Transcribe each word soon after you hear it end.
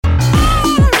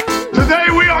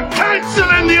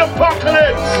Blitzen in the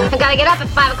apocalypse! I gotta get up at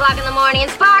 5 o'clock in the morning and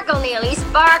sparkle, Neely,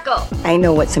 sparkle. I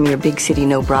know what some of your big city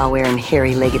no-bra-wearing,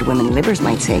 hairy-legged women livers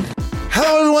might say.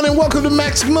 Hello, everyone, and welcome to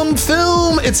Maximum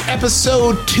Film. It's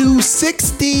episode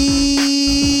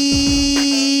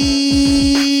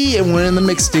 260, and we're in the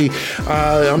mixty.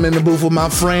 I'm in the booth with my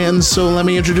friends, so let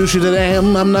me introduce you to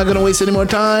them. I'm not going to waste any more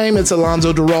time. It's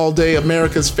Alonzo Duralde,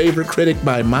 America's favorite critic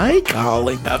by my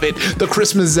calling of it, the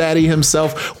Christmas Zaddy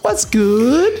himself. What's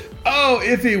good? Oh,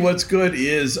 Iffy, what's good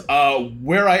is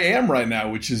where I am right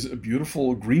now, which is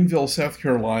beautiful Greenville, South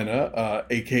Carolina,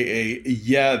 a.k.a.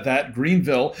 that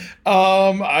Greenville.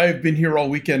 I've been here all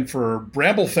weekend for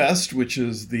Bramblefest, which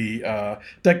is the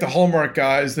Deck the Hallmark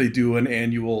guys. They do an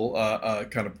annual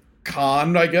kind of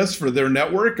con, I guess, for their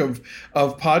network of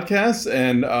podcasts,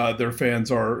 and their fans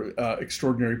are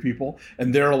extraordinary people,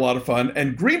 and they're a lot of fun.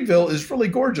 And Greenville is really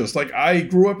gorgeous. Like, I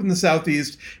grew up in the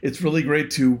Southeast. It's really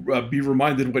great to be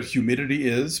reminded what humidity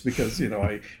is, because, you know,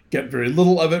 I get very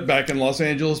little of it back in Los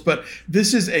Angeles. But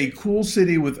this is a cool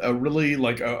city with a really,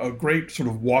 like, a great sort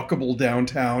of walkable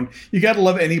downtown. You got to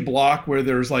love any block where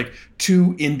there's like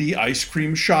two indie ice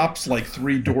cream shops like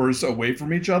 3 doors away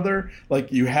from each other.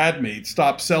 Like, you had me,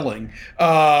 stop selling.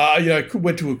 I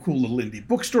went to a cool little indie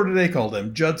bookstore today called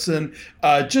M. Judson.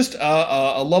 Just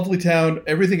a lovely town.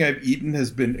 Everything I've eaten has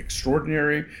been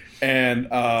extraordinary, and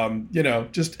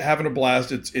just having a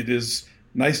blast. It is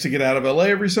nice to get out of LA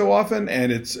every so often,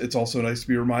 and it's also nice to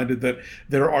be reminded that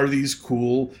there are these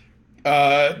cool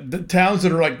the towns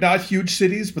that are like not huge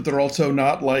cities, but they're also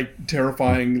not like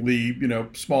terrifyingly,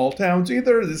 small towns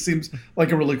either. This seems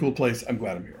like a really cool place. I'm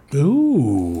glad I'm here.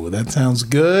 Ooh, that sounds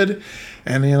good.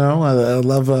 And, I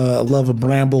love a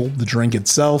Bramble, the drink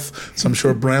itself. So I'm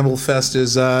sure Bramblefest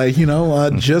is,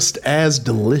 just as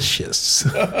delicious.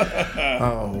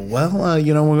 We're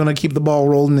going to keep the ball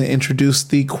rolling and introduce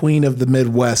the queen of the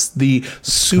Midwest, the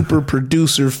super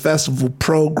producer, festival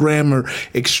programmer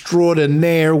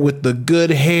extraordinaire with the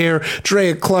good hair,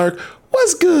 Drea Clark.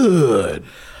 What's good?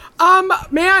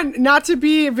 Man, not to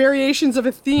be variations of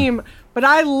a theme, but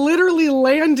I literally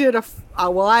landed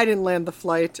I didn't land the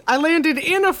flight. I landed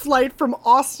in a flight from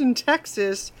Austin,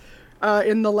 Texas,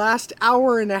 in the last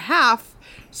hour and a half.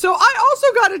 So I also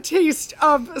got a taste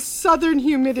of Southern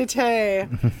humidity,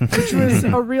 which was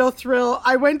a real thrill.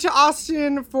 I went to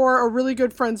Austin for a really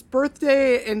good friend's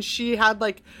birthday, and she had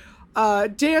like a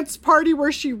dance party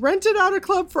where she rented out a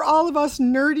club for all of us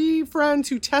nerdy friends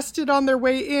who tested on their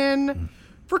way in.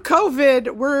 For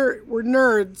COVID, we're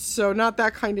nerds, so not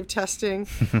that kind of testing.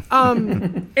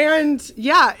 And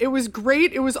yeah, it was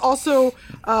great. It was also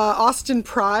Austin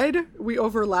Pride. We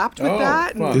overlapped with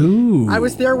that. And I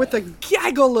was there with a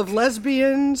gaggle of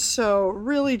lesbians, so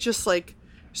really just like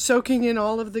soaking in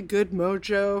all of the good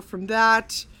mojo from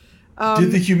that.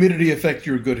 Did the humidity affect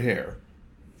your good hair?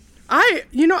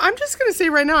 I'm just going to say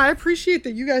right now, I appreciate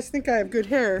that you guys think I have good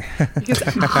hair, because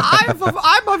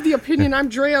I'm of the opinion I'm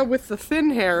Drea with the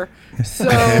thin hair, so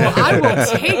I will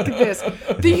take this.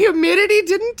 The humidity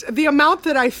didn't, the amount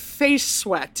that I face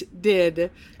sweat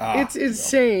did. It's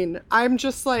insane. I'm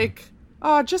just like,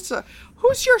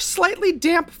 who's your slightly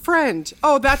damp friend?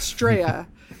 Oh, that's Drea.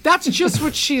 That's just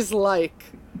what she's like.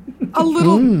 A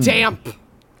little damp.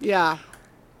 Yeah.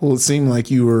 Well, it seemed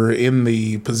like you were in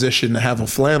the position to have a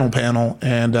flannel panel,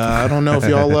 and I don't know if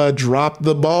y'all dropped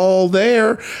the ball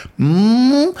there.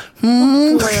 Flannel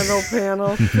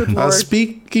panel. Good Lord.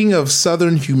 Speaking of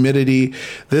Southern humidity,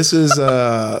 this is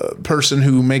a person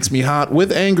who makes me hot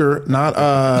with anger, not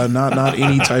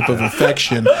any type of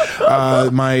affection.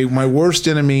 My worst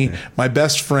enemy, my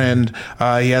best friend.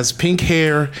 He has pink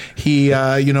hair. He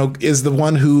is the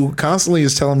one who constantly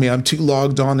is telling me I'm too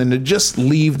logged on and to just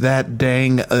leave that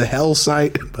dang a hell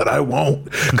site, but I won't,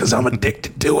 because I'm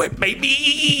addicted to it,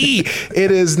 baby.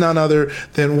 It is none other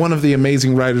than one of the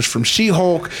amazing writers from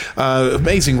She-Hulk,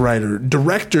 amazing writer,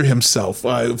 director himself,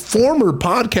 former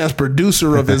podcast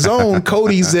producer of his own,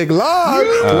 Cody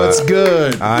Ziglar. What's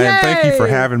good? Thank you for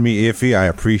having me, Iffy. I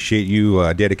appreciate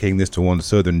you dedicating this to one of the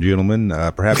Southern gentlemen.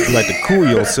 Perhaps you'd like to cool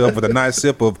yourself with a nice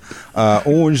sip of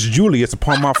Orange Julius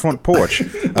upon my front porch.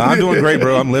 I'm doing great,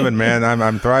 bro. I'm living, man.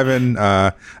 I'm thriving.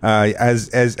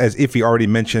 As Iffy already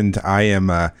mentioned, I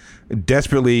am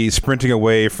desperately sprinting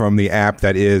away from the app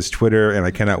that is Twitter, and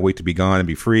I cannot wait to be gone and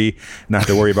be free, not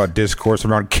to worry about discourse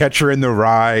around Catcher in the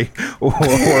Rye or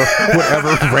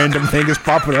whatever random thing is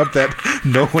popping up that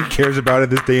no one cares about at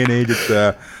this day and age.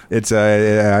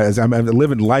 As I'm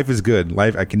living, life is good.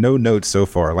 No notes so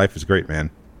far. Life is great, man.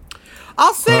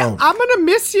 I'll say I'm going to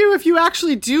miss you if you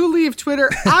actually do leave Twitter.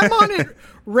 I'm on it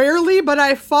rarely, but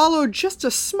I follow just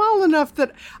a small enough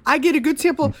that I get a good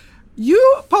sample.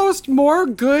 You post more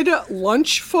good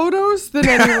lunch photos than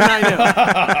anyone I know.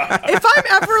 If I'm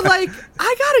ever like,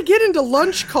 I gotta get into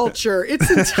lunch culture,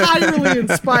 it's entirely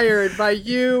inspired by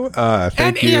you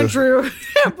and you. Andrew.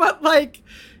 But like,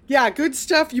 yeah, good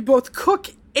stuff. You both cook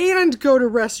and go to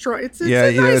restaurants.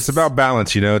 It's about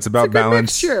balance. It's about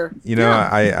balance. Mixture.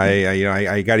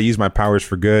 I got to use my powers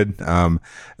for good.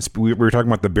 We were talking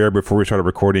about The Bear before we started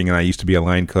recording, and I used to be a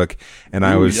line cook, and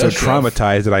I was so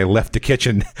traumatized that I left the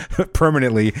kitchen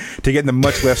permanently to get in the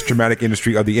much less dramatic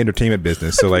industry of the entertainment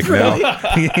business. So like now,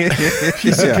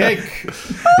 Piece of cake.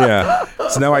 yeah.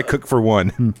 So now I cook for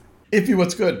one. Iffy,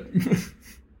 what's good?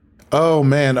 Oh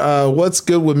man, what's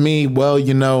good with me? Well,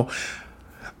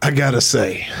 I gotta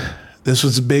say, this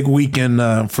was a big weekend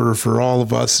for all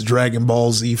of us Dragon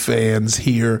Ball Z fans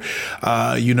here.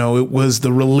 It was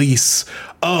the release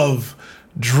of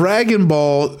Dragon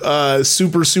Ball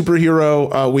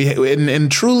Superhero.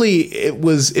 And truly, it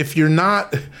was, if you're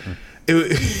not...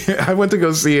 I went to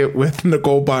go see it with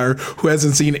Nicole Byer, who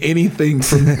hasn't seen anything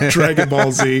from Dragon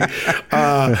Ball Z.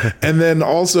 And then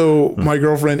also my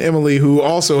girlfriend Emily, who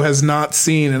also has not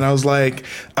seen. And I was like,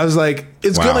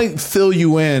 it's going to fill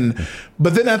you in.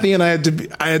 But then at the end, I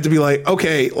had to be like,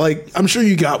 okay, like, I'm sure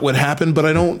you got what happened, but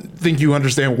I don't think you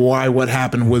understand why what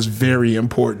happened was very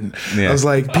important. Yeah. I was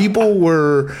like, people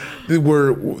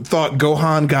thought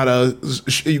Gohan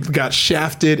got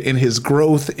shafted in his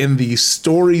growth in the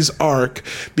story's arc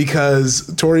because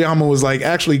Toriyama was like,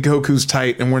 actually, Goku's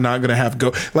tight, and we're not going to have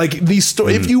like these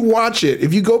story. If you watch it,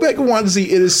 if you go back and watch Z,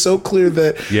 it is so clear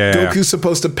that Goku's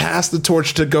supposed to pass the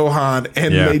torch to Gohan,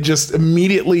 and they just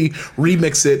immediately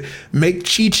remix it. Make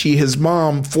Chi-Chi, his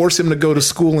mom, force him to go to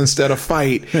school instead of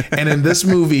fight. And in this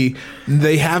movie,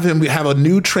 they have him have a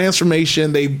new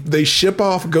transformation. They ship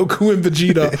off Goku and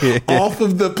Vegeta off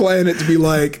of the planet to be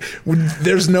like,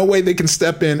 there's no way they can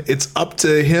step in. It's up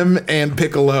to him and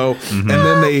Piccolo. And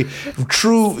then they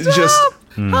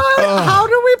How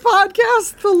do we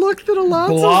podcast the look that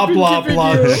Alonso's blah been blah giving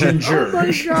blah you? ginger. Oh my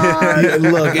god! Yeah,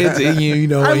 look, it's I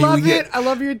love it. I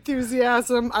love your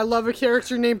enthusiasm. I love a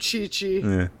character named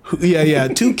Chi-Chi. Yeah.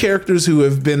 Two characters who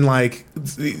have been like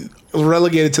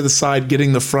relegated to the side,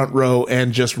 getting the front row,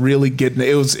 and just really getting it.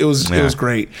 It was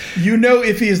great.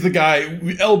 If he is the guy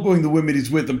elbowing the women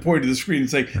he's with and pointing to the screen and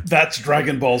saying, "That's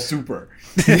Dragon Ball Super."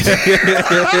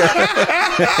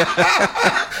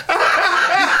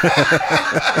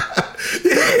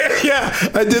 Yeah,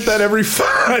 I did that every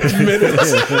 5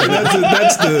 minutes.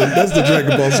 That's the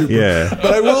Dragon Ball Super. Yeah.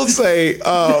 But I will say,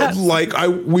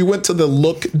 we went to the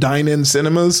Look Dine-In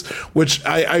Cinemas, which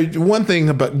I one thing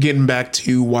about getting back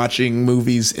to watching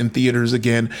movies in theaters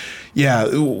again. Yeah,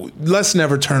 let's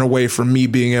never turn away from me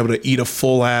being able to eat a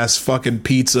full ass fucking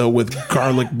pizza with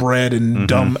garlic bread and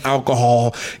dumb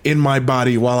alcohol in my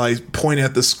body while I point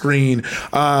at the screen.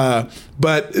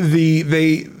 But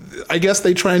I guess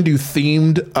they try and do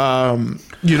themed,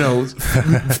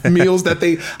 meals that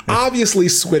they obviously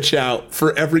switch out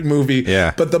for every movie.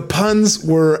 Yeah. But the puns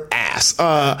were ass.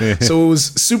 So it was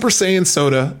Super Saiyan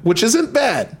soda, which isn't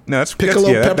bad. No, that's Piccolo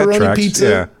pepperoni that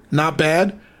pizza, not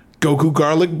bad. Goku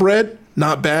garlic bread,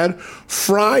 not bad.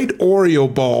 Fried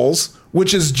Oreo balls,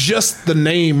 which is just the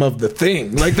name of the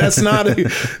thing. Like, that's not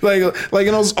and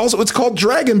also it's called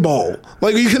Dragon Ball.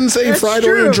 Like, you couldn't say fried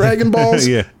Oreo and Dragon Balls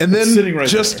and then Right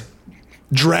just there.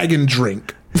 Dragon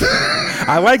Drink.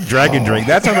 I like Dragon Drink.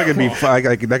 That sounds like it'd be fun.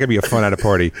 That could be a fun at a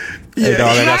party. Hey,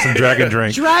 dog, I got some Dragon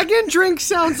Drink. Dragon Drink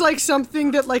sounds like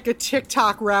something that like a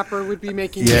TikTok rapper would be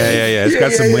making. Yeah. It's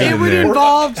got some lean It in would there.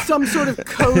 involve some sort of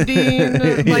codeine,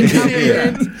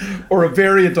 element. Or a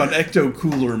variant on Ecto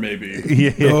Cooler, maybe.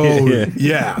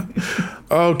 Yeah.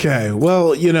 Okay.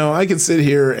 Well, I could sit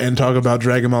here and talk about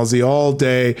Dragon Ball Z all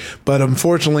day, but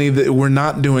unfortunately, we're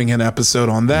not doing an episode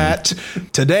on that.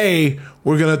 Today,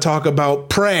 we're going to talk about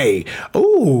prey.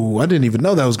 Oh, I didn't even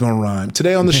know that was going to rhyme.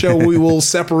 Today on the show, we will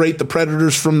separate the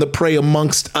predators from the prey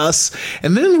amongst us,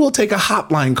 and then we'll take a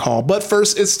hotline call. But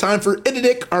first, it's time for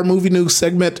Ididick, our movie news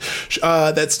segment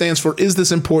that stands for Is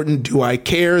This Important? Do I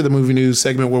Care? The movie news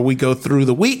segment where we go through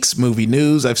the week's movie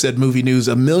news. I've said movie news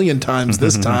a million times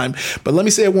this time, but let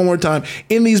me say it one more time.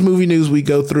 In these movie news we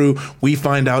go through, we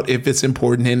find out if it's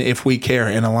important and if we care.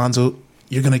 And Alonzo,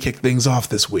 you're going to kick things off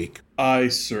this week. I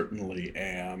certainly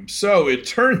am. So it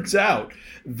turns out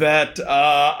that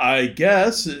I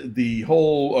guess the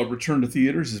whole return to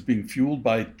theaters is being fueled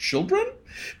by children,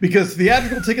 because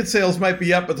theatrical ticket sales might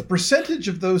be up, but the percentage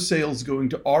of those sales going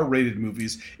to R-rated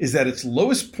movies is at its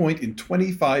lowest point in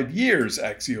 25 years,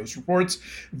 Axios reports.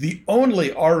 The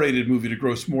only R-rated movie to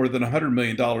gross more than $100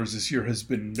 million this year has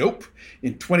been Nope.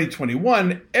 In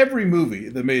 2021, every movie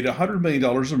that made $100 million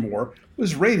or more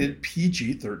was rated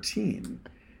PG-13.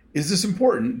 Is this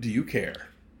important? Do you care?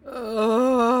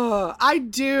 I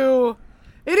do.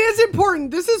 It is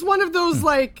important. This is one of those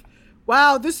like,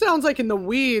 wow, this sounds like in the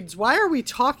weeds. Why are we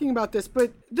talking about this?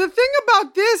 But the thing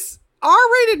about this,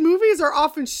 R-rated movies are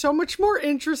often so much more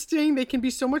interesting. They can be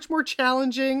so much more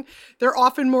challenging. They're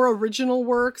often more original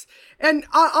works. And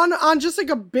on just like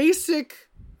a basic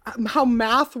how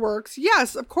math works,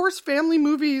 yes, of course, family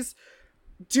movies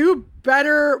do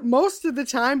better most of the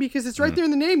time because it's right there in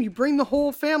the name. You bring the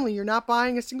whole family. You're not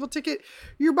buying a single ticket.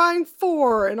 You're buying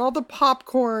 4 and all the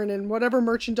popcorn and whatever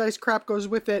merchandise crap goes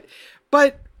with it.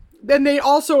 But then they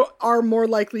also are more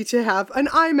likely to have an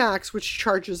IMAX, which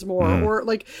charges more, or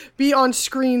like be on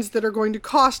screens that are going to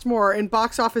cost more. And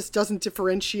box office doesn't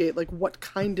differentiate like what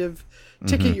kind of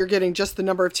ticket you're getting, just the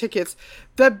number of tickets.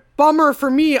 The bummer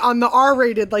for me on the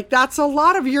R-rated, like that's a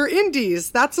lot of your indies.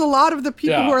 That's a lot of the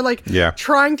people who are like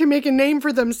trying to make a name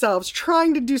for themselves,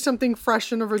 trying to do something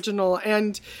fresh and original.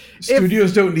 And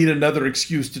studios don't need another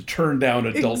excuse to turn down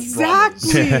adult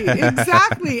dramas.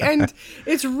 Exactly. And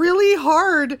it's really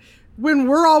hard when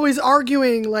we're always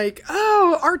arguing like,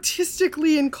 oh,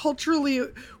 artistically and culturally,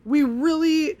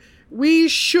 we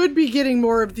should be getting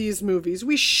more of these movies.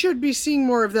 We should be seeing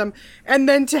more of them. And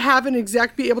then to have an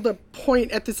exec be able to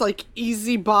point at this like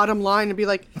easy bottom line and be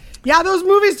like, yeah, those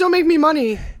movies don't make me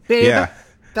money, babe. Yeah.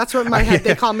 That's what in my head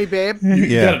they call me, babe.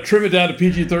 You gotta trim it down to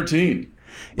PG-13.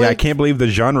 Yeah, I can't believe the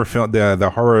genre film,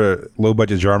 the horror low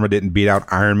budget genre didn't beat out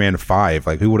Iron Man 5.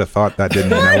 Like, who would have thought that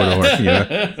didn't work? You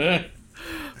know?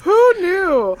 Who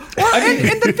knew? Well,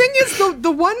 and the thing is,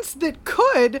 the ones that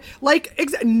could, like,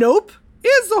 Nope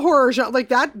is the horror genre, like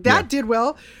that did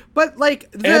well, but like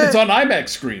and it's on IMAX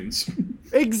screens.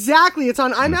 Exactly, it's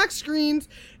on IMAX screens.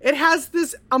 It has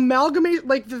this amalgamate,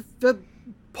 like the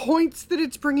points that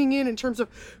it's bringing in terms of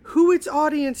who its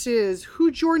audience is, who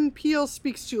Jordan Peele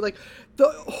speaks to, like the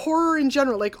horror in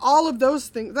general, like all of those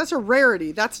things. That's a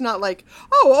rarity. That's not like,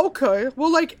 oh, okay,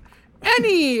 well, like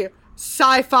any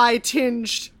sci-fi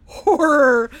tinged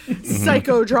horror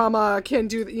psychodrama can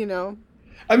do, you know.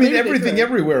 I mean, Everything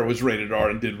Everywhere was rated R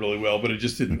and did really well, but it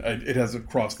just didn't. It hasn't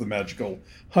crossed the magical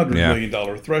 $100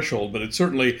 million threshold. But it's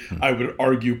certainly, I would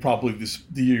argue, probably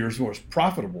the year's most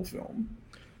profitable film.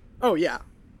 Oh yeah.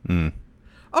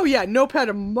 Oh yeah. Nope had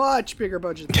a much bigger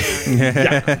budget than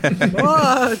that.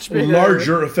 Much bigger,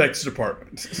 larger effects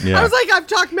department. Yeah. I was like, I've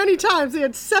talked many times. They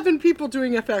had 7 people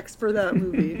doing effects for that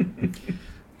movie.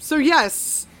 So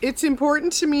yes, it's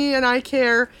important to me, and I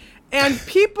care. And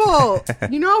people,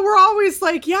 you know, we're always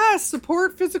like, yes,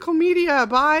 support physical media,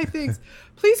 buy things.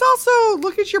 Please also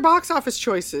look at your box office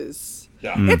choices.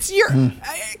 Yeah. It's your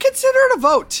consider it a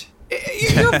vote.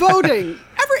 You're voting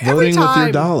every time. Voting with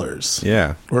your dollars.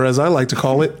 Yeah. Whereas I like to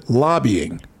call it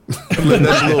lobbying. That's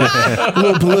a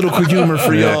little political humor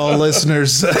for y'all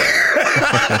listeners.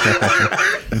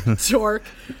 Dork.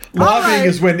 Lobbying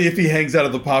is when Iffy hangs out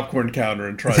of the popcorn counter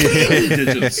and tries to get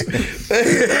digits.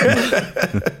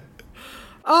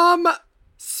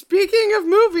 Speaking of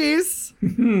movies,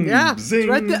 Zing.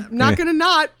 right there, I'm not gonna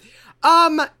not.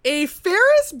 A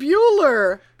Ferris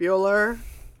Bueller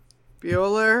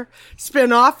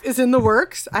spinoff is in the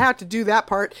works. I have to do that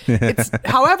part.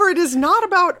 However, it is not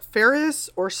about Ferris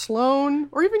or Sloane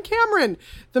or even Cameron.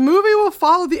 The movie will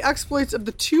follow the exploits of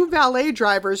the 2 valet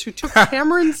drivers who took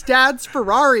Cameron's dad's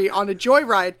Ferrari on a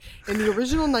joyride in the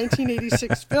original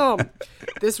 1986 film.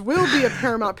 This will be a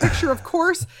Paramount picture, of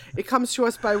course. It comes to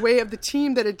us by way of the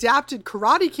team that adapted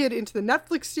Karate Kid into the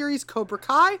Netflix series Cobra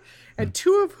Kai, and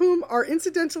 2 of whom are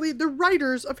incidentally the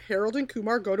writers of Harold and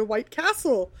Kumar Go to White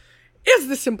Castle. Is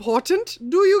this important?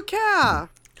 Do you care?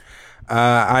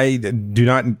 I do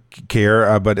not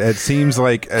care, but it seems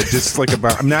like just like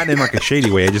about. I'm not in like a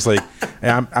shady way. I just like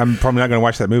I'm probably not going to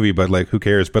watch that movie, but like who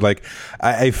cares? But like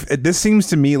this seems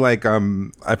to me like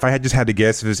if I had just had to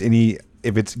guess if there's any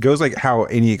if it goes like how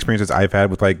any experiences I've had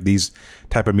with like these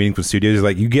type of meetings with studios is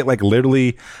like you get like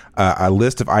literally a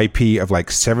list of IP of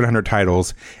like 700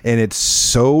 titles, and it's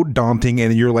so daunting,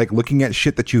 and you're like looking at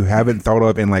shit that you haven't thought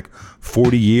of in like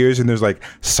 40 years, and there's like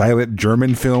silent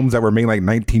German films that were made like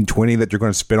 1920 that you're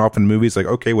going to spin off in movies. Like,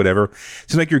 okay, whatever.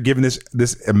 Seems like you're given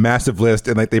this a massive list,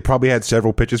 and like they probably had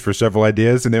several pitches for several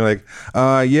ideas, and they're like,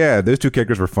 yeah, those two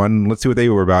characters were fun, let's see what they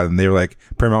were about. And they were like,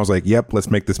 Paramount was like, yep, let's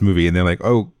make this movie. And they're like,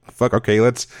 oh fuck, okay,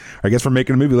 I guess we're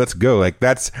making a movie, let's go. Like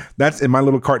that's in my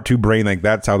little cartoon brain, like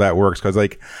that's how that works. Because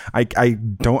like I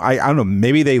don't know,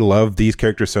 maybe they love these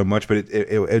characters so much, but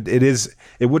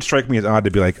it would strike me as odd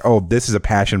to be like, oh, this is a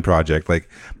passion project. Like,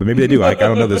 but maybe they do. Like, I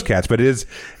don't know this cats, but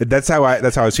that's how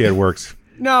I see it works.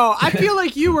 No, I feel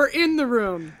like you were in the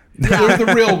room. They're the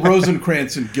real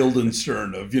Rosencrantz and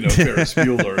Guildenstern of, Ferris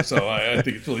Bueller. So I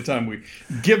think it's really time we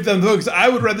give them those. I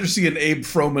would rather see an Abe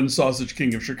Froman Sausage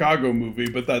King of Chicago movie,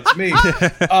 but that's me.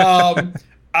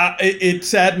 It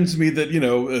saddens me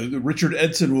that, Richard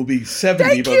Edson will be 70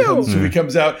 by the time this movie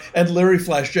comes out, and Larry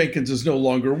Flash Jenkins is no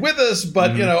longer with us,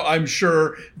 but, I'm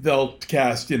sure they'll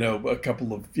cast, a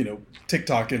couple of,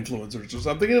 TikTok influencers or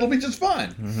something, and it'll be just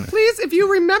fine. Please, if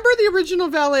you remember the original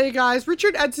Valet guys,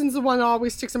 Richard Edson's the one that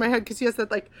always sticks in my head because he has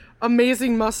that, like,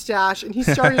 amazing mustache, and he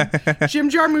started Jim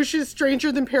Jarmusch's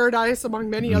Stranger Than Paradise, among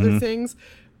many other things,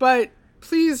 but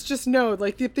please just know,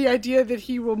 like, the idea that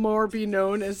he will more be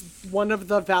known as one of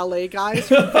the valet guys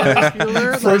from Ferris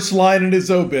Bueller. First line in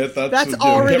his obit. That's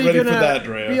already get ready gonna for that,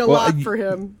 Drea. be a lot for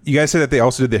him. You guys said that they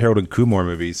also did the Harold and Kumar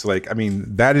movies. So, like, I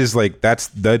mean, that is like that's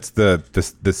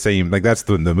the same. Like, that's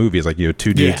the movie is like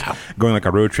two dudes going like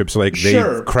a road trip. So like they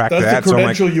cracked that's that. the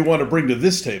credential so like, you want to bring to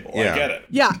this table. I get it.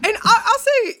 Yeah, and I'll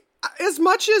say, as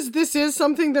much as this is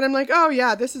something that I'm like, oh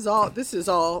yeah, this is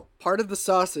all part of the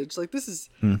sausage. Like, this is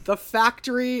the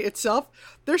factory itself.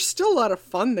 There's still a lot of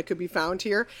fun that could be found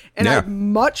here, and I'd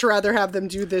much rather have them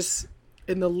do this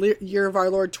in the year of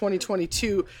our Lord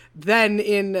 2022 than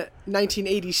in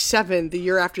 1987, the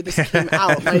year after this came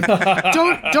out. Like,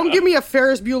 don't give me a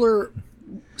Ferris Bueller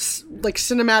like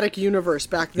cinematic universe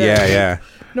back then. Yeah.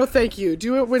 No, thank you.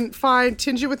 Do it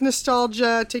tinge it with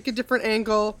nostalgia, take a different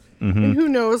angle. And who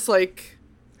knows, like,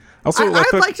 also,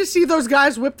 I'd like to see those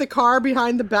guys whip the car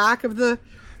behind the back of the,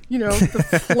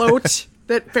 the float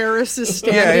that Ferris is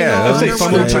standing on. Let's say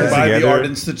floating by the together. Art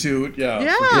Institute.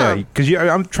 Yeah. Because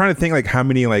I'm trying to think like how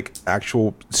many like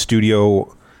actual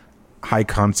studio high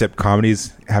concept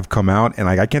comedies have come out, and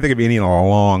like I can't think of any in a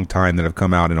long time that have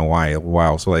come out in a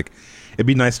while. So like it'd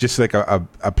be nice just like a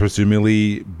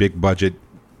presumably big budget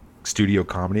studio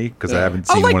comedy, because I haven't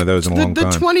seen one of those in a long time.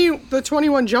 The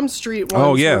 21 Jump Street ones.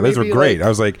 Oh yeah, those were great. Like, I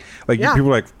was like people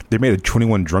were like, they made a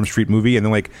 21 Jump Street movie, and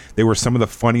then like they were some of the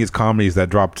funniest comedies that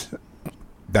dropped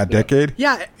that decade.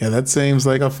 Yeah, that seems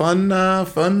like a fun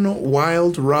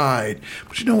wild ride.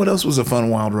 But you know what else was a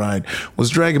fun wild ride? Was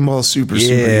Dragon Ball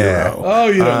Superhero. Oh,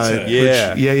 you don't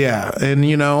say. Yeah. And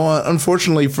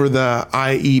unfortunately for the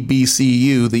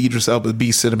IEBCU, the Idris Elba B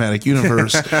Cinematic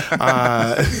Universe,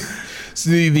 so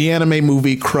the anime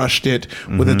movie crushed it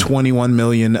with a 21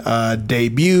 million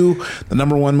debut. The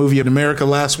number one movie in America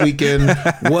last weekend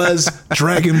was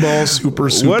Dragon Ball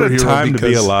Superhero. What a time to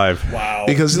be alive. Wow.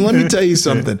 Because let me tell you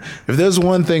something. If there's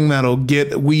one thing that'll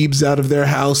get weebs out of their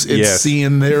house, it's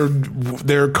seeing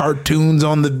their cartoons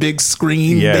on the big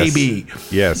screen, baby.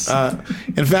 Yes.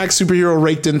 In fact, Superhero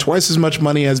raked in twice as much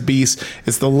money as Beast.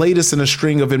 It's the latest in a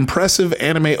string of impressive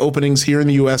anime openings here in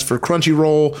the U.S. for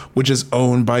Crunchyroll, which is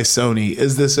owned by Sony.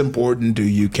 Is this important? Do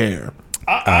you care?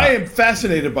 I am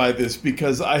fascinated by this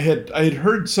because I had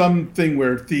heard something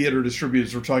where theater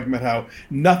distributors were talking about how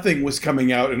nothing was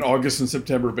coming out in August and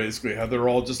September, basically. How they're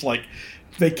all just like,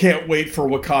 they can't wait for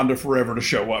Wakanda Forever to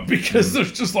show up because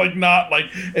there's just like not like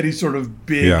any sort of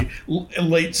big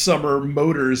late summer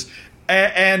motors.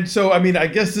 And so, I mean, I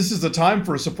guess this is a time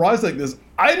for a surprise like this.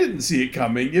 I didn't see it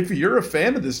coming. If you're a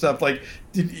fan of this stuff, like,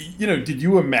 did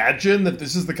you imagine that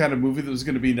this is the kind of movie that was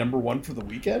going to be number one for the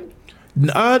weekend?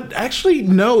 Actually,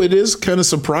 no, it is kind of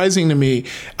surprising to me.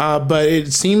 But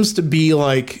it seems to be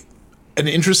like an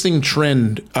interesting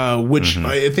trend, which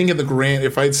I think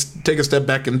if I take a step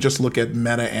back and just look at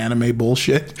meta anime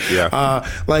bullshit,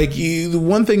 the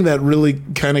one thing that really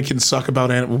kind of can suck about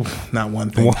not one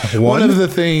thing, one of the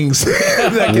things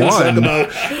that can suck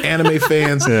about anime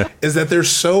fans is that they're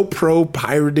so pro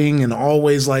pirating and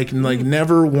always like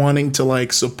never wanting to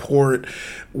like support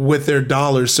with their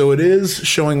dollars. So it is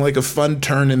showing like a fun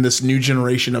turn in this new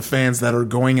generation of fans that are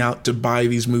going out to buy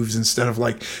these movies instead of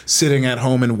like sitting at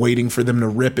home and waiting for for them to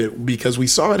rip it, because we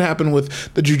saw it happen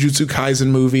with the Jujutsu Kaisen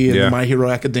movie and the My Hero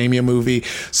Academia movie.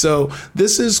 So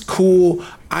this is cool.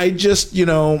 I just,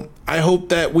 I hope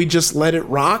that we just let it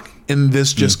rock and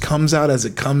this just comes out as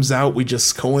it comes out. We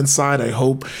just coincide. I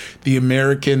hope the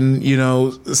American,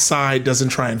 side doesn't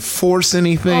try and force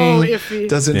anything.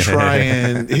 Doesn't try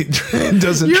and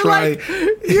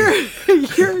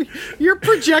You're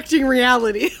projecting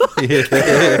reality. You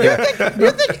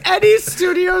think any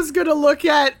studio is going to look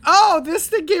at, this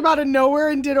thing came out of nowhere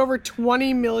and did over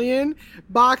 20 million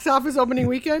box office opening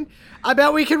weekend? I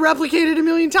bet we could replicate it a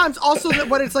million times. Also,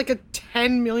 it's like a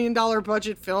 $10 million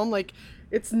budget film. Like,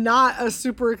 it's not a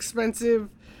super expensive.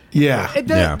 Yeah.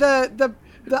 The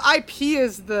IP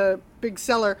is the big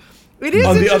seller. It is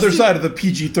on the other side of the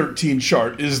PG-13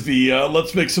 chart is the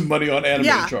let's make some money on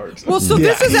anime chart. Well, so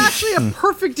this is actually a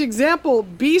perfect example.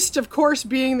 Beast, of course,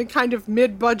 being the kind of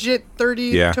mid-budget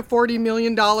 $30 to $40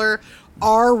 million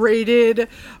R-rated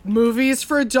movies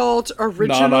for adult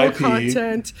original non-IP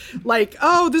content. Like,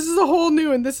 this is a whole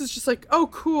new, and this is just like,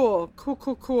 cool.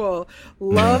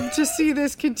 Love to see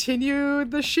this continue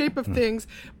the shape of things.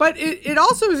 But it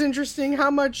also is interesting how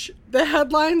much the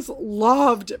headlines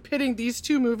loved pitting these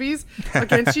two movies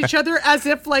against each other, as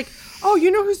if like, you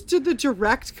know who's did the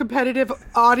direct competitive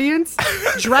audience?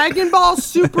 Dragon Ball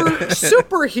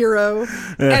Superhero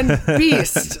and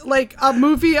Beast, like a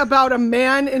movie about a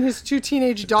man and his two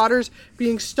teenage daughters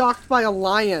being stalked by a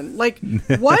lion. Like,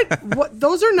 what?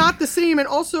 Those are not the same. And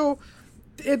also,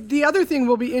 the other thing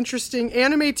will be interesting.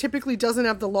 Anime typically doesn't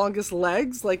have the longest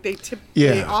legs. Like they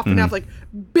often have like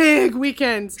big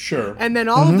weekends. Sure. And then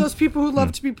all of those people who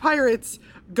love to be pirates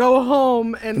go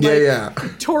home and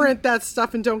torrent that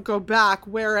stuff and don't go back.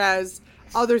 Whereas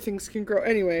other things can grow.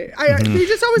 Anyway, they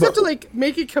just always have to like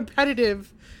make it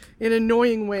competitive in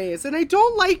annoying ways, and I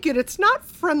don't like it. It's not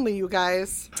friendly, you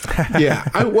guys.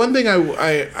 One thing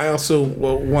I also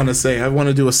want to say, I want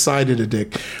to do a side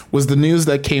dick, was the news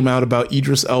that came out about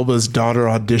Idris Elba's daughter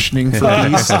auditioning for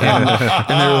Beast, and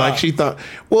they were like, she thought.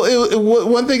 Well,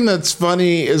 one thing that's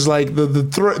funny is like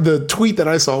the tweet that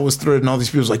I saw was threaded, and all these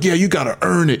people was like, you gotta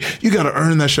earn it, you gotta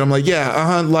earn that shit. I'm like,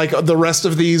 like the rest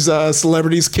of these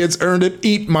celebrities, kids earned it.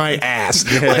 Eat my ass.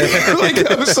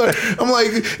 I'm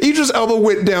like, Idris Elba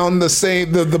went down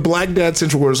the Black Dad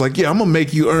Central, where it's like, I'm gonna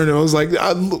make you earn it. I was like,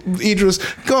 Idris,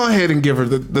 go ahead and give her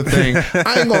the thing.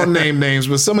 I ain't gonna name names,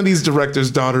 but some of these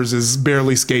directors' daughters is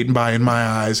barely skating by in my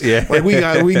eyes. Like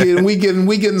we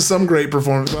getting some great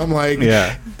performance. I'm like,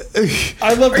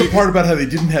 I love the part about how they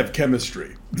didn't have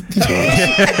chemistry.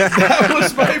 That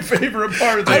was my favorite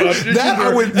part. I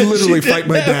would literally fight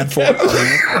my dad for.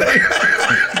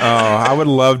 I would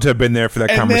love to have been there for that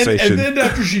conversation. And then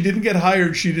after she didn't get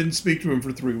hired, she didn't speak to him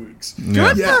for 3 weeks.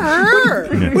 Good for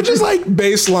her. Which is like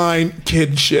baseline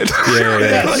kid shit.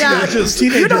 Just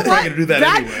teenagers not going to do that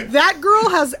anyway. That girl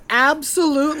has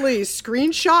absolutely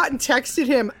screenshot and texted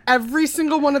him every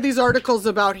single one of these articles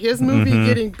about his movie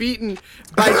getting beaten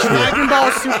by Dragon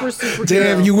Ball Super.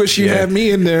 Damn, you wish you had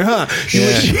me in there, huh?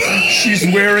 She's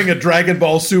wearing a Dragon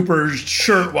Ball Super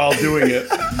shirt while doing it.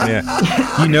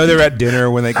 They're at dinner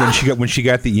when she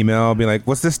got the email, being like,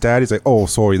 "What's this, Dad?" He's like, "Oh,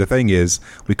 sorry. The thing is,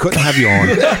 we couldn't have you on.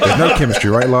 There's no chemistry,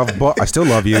 right, love? But I still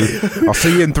love you. I'll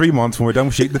see you in 3 months when we're done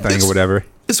with Shake the Thing or whatever."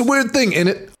 It's a weird thing, isn't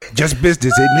it? Just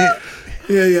business, isn't it?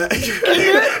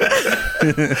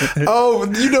 Oh,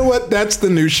 you know what? That's the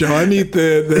new show. I need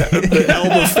the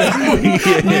Elba family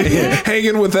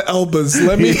hanging with the Elbas.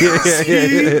 Let me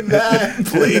see that,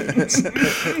 please.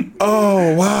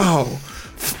 Oh, wow.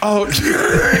 Oh,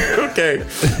 okay.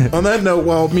 On that note,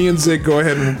 while me and Zig go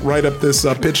ahead and write up this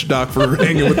pitch doc for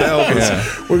Hanging with the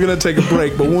Elvis, we're going to take a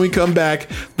break. But when we come back,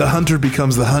 the hunter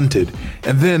becomes the hunted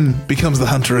and then becomes the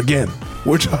hunter again.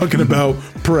 We're talking about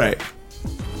Prey.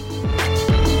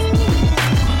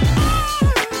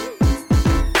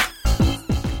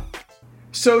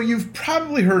 So you've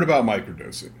probably heard about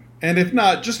microdosing. And if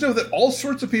not, just know that all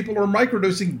sorts of people are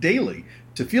microdosing daily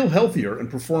to feel healthier and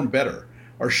perform better.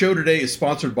 Our show today is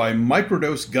sponsored by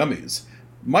Microdose Gummies.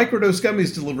 Microdose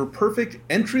Gummies deliver perfect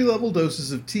entry-level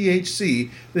doses of THC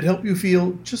that help you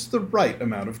feel just the right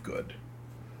amount of good.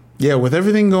 Yeah, with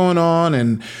everything going on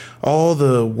and all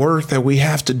the work that we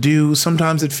have to do,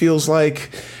 sometimes it feels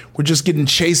like we're just getting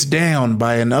chased down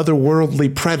by an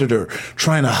otherworldly predator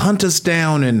trying to hunt us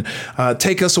down and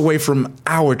take us away from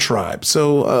our tribe.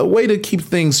 So a way to keep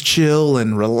things chill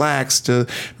and relaxed, to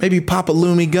maybe pop a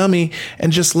Lumi gummy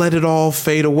and just let it all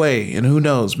fade away. And who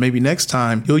knows, maybe next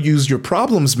time you'll use your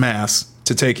problems mask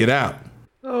to take it out.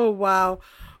 Oh, wow.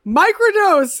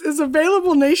 Microdose is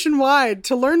available nationwide.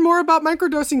 To learn more about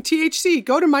microdosing THC,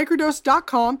 go to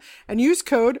microdose.com and use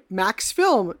code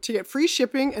MAXFILM to get free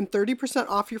shipping and 30%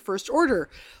 off your first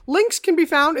order. Links can be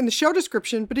found in the show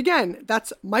description, but again,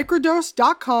 that's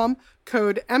microdose.com,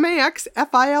 code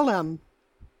MAXFILM.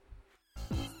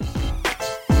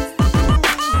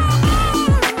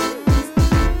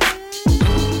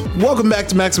 Welcome back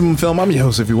to Maximum Film. I'm your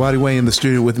host, Ify Wadiway. In the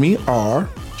studio with me are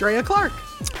Drea Clark.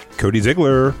 Cody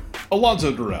Ziegler.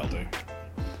 Alonzo Duralde.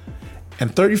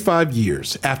 And 35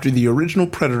 years after the original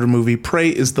Predator movie, Prey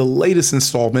is the latest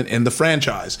installment in the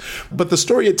franchise. But the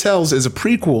story it tells is a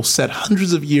prequel set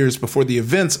hundreds of years before the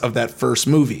events of that first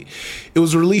movie. It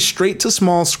was released straight to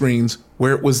small screens,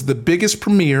 where it was the biggest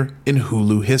premiere in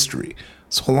Hulu history.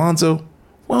 So, Alonzo,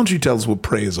 why don't you tell us what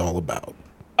Prey is all about?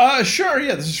 Sure,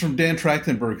 yeah. This is from Dan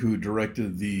Trachtenberg, who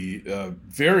directed the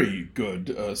very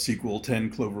good sequel, 10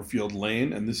 Cloverfield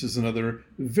Lane, and this is another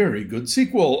very good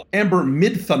sequel. Amber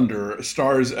Midthunder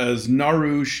stars as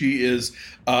Naru. She is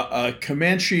a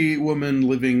Comanche woman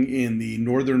living in the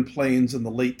northern plains in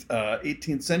the late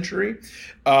 18th century,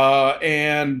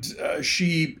 and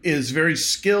she is very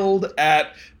skilled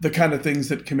at the kind of things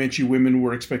that Comanche women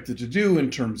were expected to do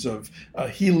in terms of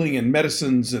healing and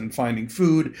medicines and finding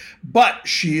food, but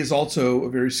she is also a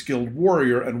very skilled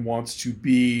warrior and wants to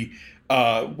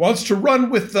run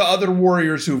with the other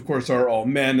warriors, who of course are all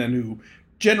men and who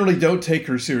generally don't take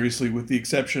her seriously, with the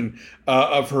exception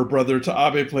of her brother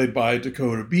Taabe, played by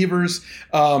Dakota Beavers.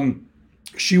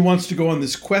 She wants to go on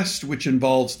this quest, which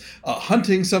involves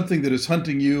hunting something that is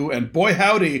hunting you, and boy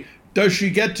howdy, does she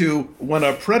get to when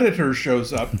a predator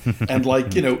shows up and,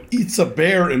 eats a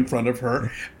bear in front of her.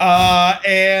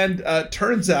 And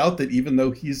turns out that even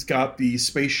though he's got the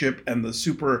spaceship and the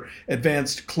super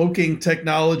advanced cloaking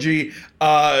technology,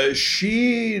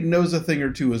 she knows a thing or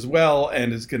two as well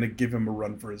and is going to give him a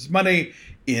run for his money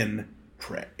in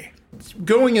Prey.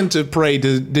 Going into Prey,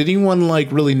 did anyone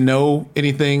really know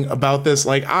anything about this?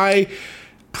 I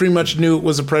pretty much knew it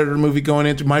was a Predator movie going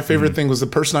into. My favorite thing was the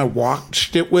person I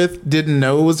watched it with didn't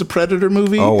know it was a Predator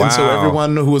movie. Oh, wow. And so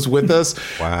everyone who was with us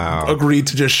agreed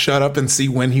to just shut up and see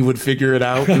when he would figure it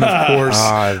out. And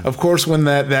of course, when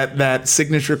that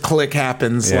signature click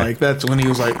happens, that's when he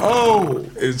was like, oh.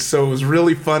 So it was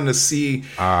really fun to see.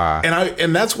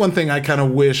 And that's one thing I kind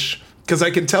of wish, because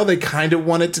I can tell they kind of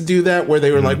wanted to do that, where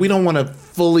they were like, we don't want to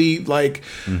fully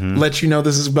let you know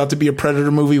this is about to be a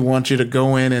Predator movie. We want you to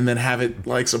go in and then have it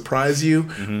surprise you.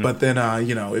 But then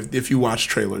if you watch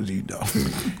trailers, you know.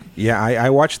 Yeah, I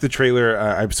watched the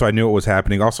trailer, so I knew what was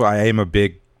happening. Also, I am a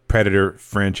big Predator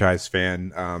franchise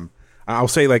fan. I'll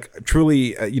say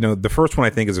truly, the first one I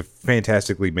think is a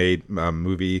fantastically made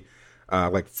movie.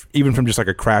 Even from just a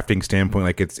crafting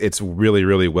standpoint, it's really,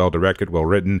 really well directed, well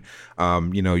written.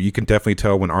 You can definitely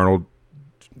tell when Arnold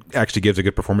actually gives a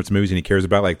good performance in movies and he cares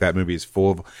about that movie is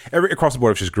full of across the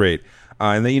board, which is great.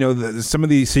 And then some of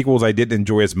these sequels I didn't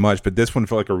enjoy as much, but this one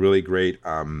felt like a really great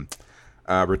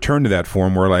return to that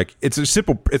form, where it's a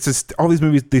simple. It's just all these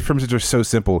movies. These premises are so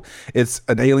simple. It's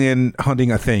an alien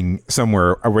hunting a thing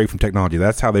somewhere away from technology.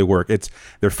 That's how they work.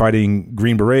 They're fighting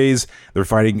Green Berets. They're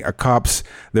fighting cops.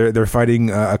 They're fighting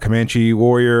a Comanche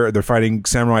warrior. They're fighting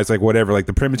samurais. Whatever.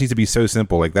 The premise needs to be so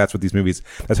simple. That's what these movies.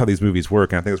 That's how these movies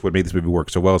work. And I think that's what made this movie work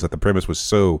so well. Is that the premise was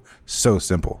so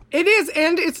simple. It is,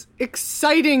 and it's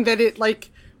exciting that it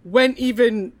went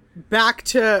even back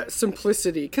to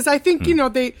simplicity, because I think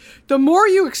the more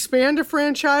you expand a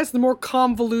franchise, the more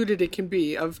convoluted it can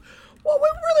be. We really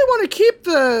want to keep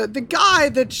the guy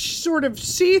that's sort of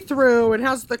see-through and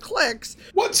has the clicks.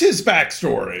 What's his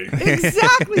backstory?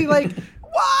 Exactly.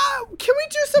 Wow, can we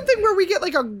do something where we get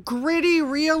a gritty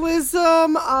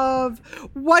realism of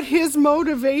what his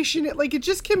motivation is? It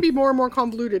just can be more and more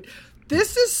convoluted.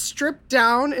 This is stripped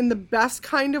down in the best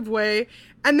kind of way.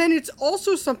 And then it's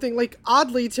also something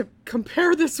oddly, to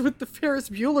compare this with the Ferris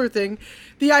Bueller thing,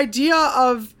 the idea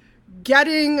of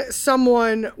getting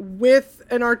someone with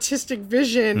an artistic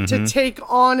vision to take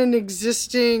on an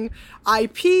existing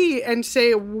IP and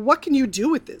say, what can you do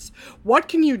with this? What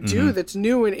can you do that's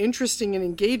new and interesting and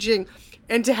engaging?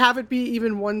 And to have it be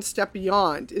even one step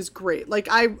beyond is great.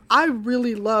 I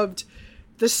really loved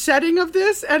the setting of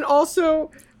this, and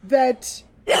also that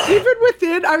even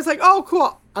within, I was like, oh,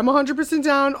 cool. I'm 100%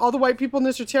 down. All the white people in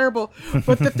this are terrible.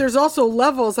 But that there's also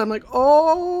levels. I'm like,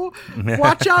 oh,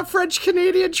 watch out, French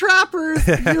Canadian trappers.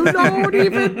 You don't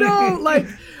even know.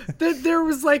 There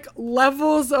was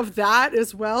levels of that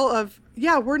as well, of,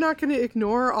 yeah, we're not going to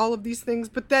ignore all of these things.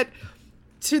 But that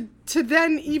to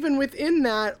then, even within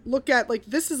that, look at,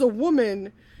 this is a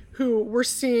woman who we're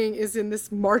seeing is in this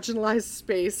marginalized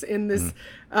space, in this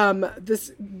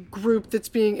this group that's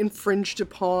being infringed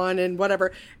upon and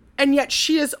whatever. And yet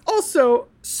she is also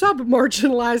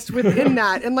sub-marginalized within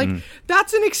that. And, like,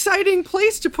 that's an exciting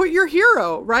place to put your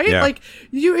hero, right? Yeah. Like,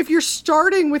 if you're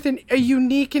starting with a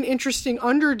unique and interesting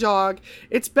underdog,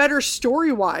 it's better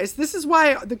story-wise. This is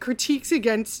why the critiques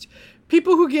against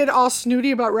people who get all snooty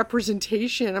about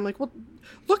representation, I'm like, well,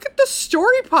 look at the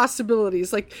story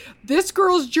possibilities. Like, this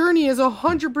girl's journey is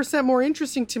 100% more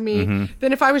interesting to me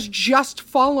than if I was just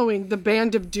following the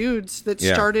band of dudes that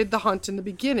started the hunt in the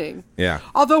beginning. Yeah.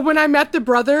 Although when I met the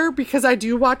brother, because I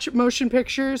do watch motion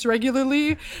pictures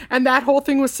regularly, and that whole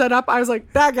thing was set up, I was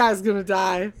like, that guy's gonna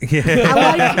die.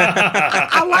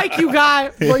 I like you,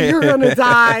 guy, but you're gonna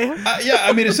die. Yeah,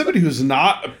 I mean, as somebody who's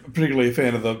not particularly a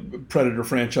fan of the Predator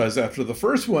franchise after the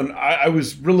first one, I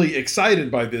was really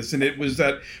excited by this, and it was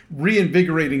that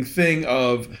reinvigorating thing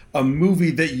of a movie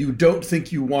that you don't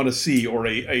think you want to see, or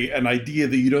an idea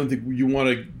that you don't think you want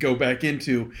to go back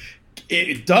into.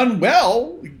 It done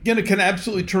well, can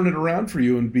absolutely turn it around for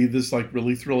you and be this like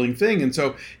really thrilling thing. And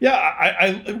so, yeah,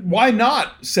 I why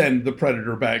not send the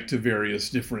Predator back to various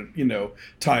different,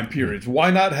 time periods?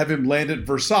 Why not have him land at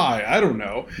Versailles? I don't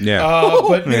know. Yeah.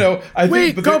 But I think.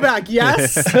 Wait, go back.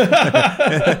 Yes.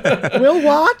 We'll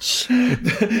watch.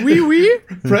 Oui.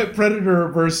 Predator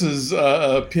versus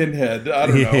Pinhead. I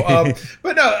don't know.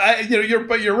 But no,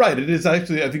 you're right. It is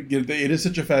actually, I think it is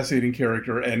such a fascinating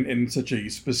character and such a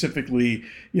specifically,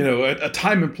 a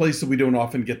time and place that we don't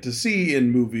often get to see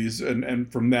in movies,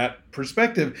 and from that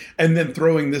perspective, and then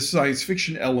throwing this science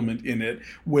fiction element in it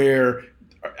where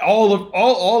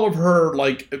all of her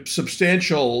like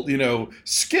substantial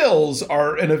skills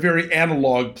are in a very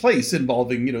analog place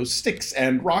involving sticks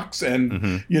and rocks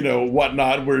and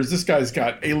whatnot, whereas this guy's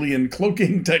got alien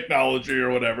cloaking technology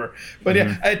or whatever. But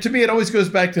yeah, to me it always goes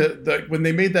back to when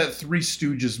they made that Three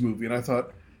Stooges movie, and I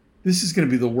thought, this is going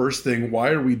to be the worst thing.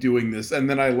 Why are we doing this? And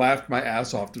then I laughed my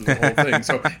ass off to the whole thing.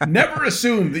 So never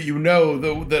assume that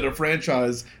that a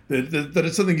franchise, that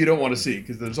it's something you don't want to see,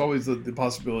 because there's always the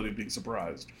possibility of being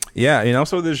surprised. Yeah, and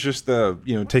also there's just the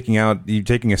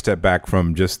taking a step back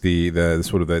from just the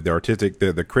sort of the artistic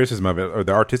the criticism of it, or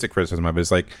the artistic criticism of it,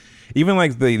 is like even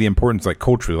like the importance, like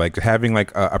culturally, like having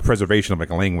like a preservation of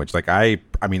like a language. Like I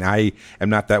mean I am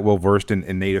not that well versed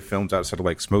in native films outside of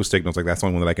like Smoke Signals. Like that's the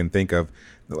only one that I can think of,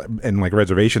 and like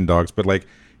Reservation Dogs. But like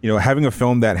having a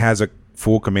film that has a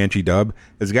full Comanche dub,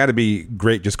 it's got to be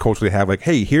great just culturally to have like,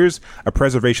 hey, here's a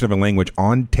preservation of a language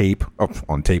on tape.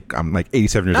 I'm like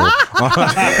 87 years old.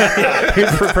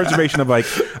 Here's a preservation of like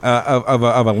of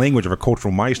a language, of a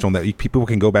cultural milestone that people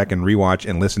can go back and rewatch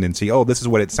and listen and see, oh, this is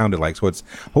what it sounded like. So it's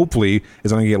hopefully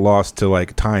is going to get lost to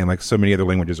like time, like so many other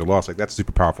languages are lost. Like that's a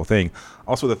super powerful thing.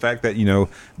 Also the fact that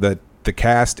the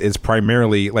cast is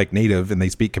primarily like native and they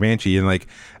speak Comanche, and like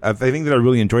the thing that I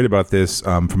really enjoyed about this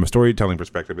from a storytelling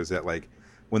perspective is that like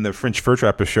when the French fur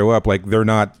trappers show up, like they're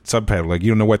not subtitled, like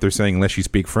you don't know what they're saying unless you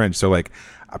speak French. So like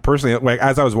personally, like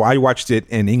as I watched it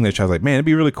in English, I was like, man, it'd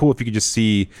be really cool if you could just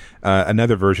see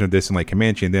another version of this in like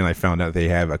Comanche. And then I found out they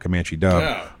have a Comanche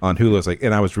dub on Hulu. It's like,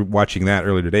 and I was watching that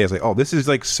earlier today. I was like, oh, this is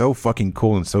like so fucking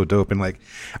cool and so dope. And like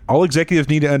all executives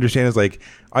need to understand is like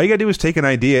all you gotta do is take an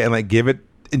idea and like give it,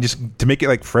 and just to make it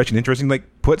like fresh and interesting, like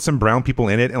put some brown people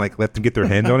in it and like let them get their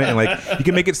hands on it, and like you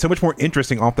can make it so much more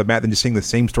interesting off the bat than just seeing the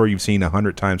same story you've seen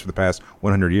 100 times for the past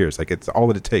 100 years. Like it's all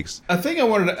that it takes. A thing I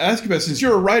wanted to ask you about, since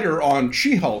you're a writer on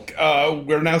She-Hulk,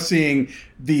 we're now seeing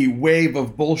the wave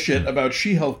of bullshit about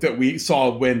She-Hulk that we saw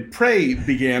when Prey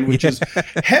began, which is,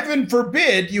 heaven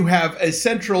forbid you have a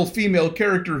central female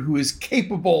character who is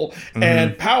capable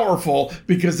and powerful,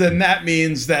 because then that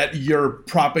means that you're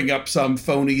propping up some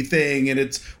phony thing, and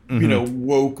it's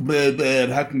woke, blah, blah,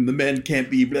 and how come the men can't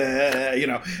be blah,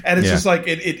 and it's just like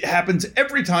it happens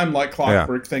every time like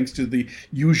clockwork, thanks to the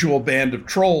usual band of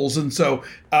trolls. And so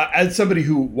as somebody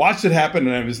who watched it happen,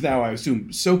 and I was now, I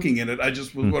assume, soaking in it, I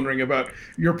just was wondering about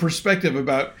your perspective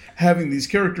about having these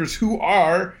characters who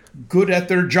are good at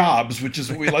their jobs, which is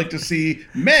what we like to see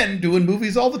men do in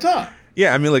movies all the time.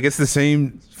 Yeah, I mean, like, it's the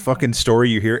same fucking story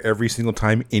you hear every single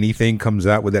time anything comes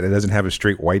out with that it doesn't have a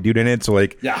straight white dude in it. So,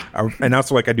 like, and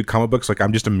also, like, I do comic books, like,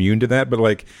 I'm just immune to that. But,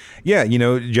 like, yeah,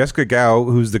 Jessica Gao,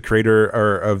 who's the creator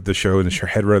of the show and the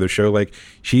head writer of the show, like,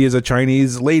 she is a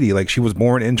Chinese lady. Like, she was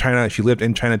born in China. She lived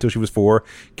in China until she was 4,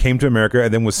 came to America,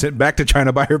 and then was sent back to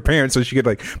China by her parents so she could,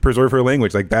 like, preserve her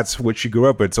language. Like, that's what she grew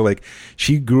up with. So, like,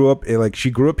 she grew up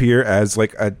here as,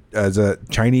 like, a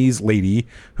Chinese lady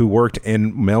who worked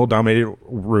in male-dominated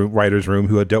writer's room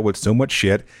who had dealt with so much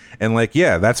shit, and like,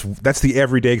 yeah, that's the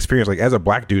everyday experience. Like, as a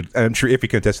black dude, and I'm sure if you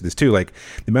can attest to this too, like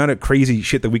the amount of crazy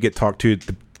shit that we get talked to,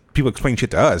 the people explain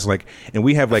shit to us, like, and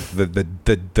we have like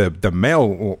the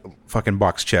mail fucking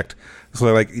box checked.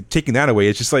 So like taking that away,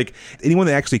 it's just like anyone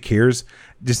that actually cares,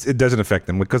 just it doesn't affect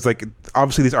them, because like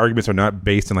obviously these arguments are not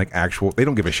based in like actual. They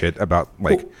don't give a shit about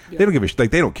like they don't give a shit,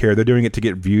 like they don't care. They're doing it to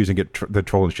get views and get the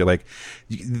troll and shit. Like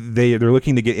they're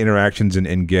looking to get interactions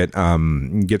and get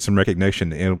some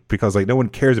recognition, and because like no one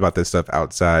cares about this stuff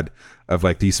outside of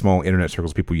like these small internet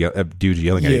circles, people dudes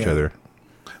yelling at each other.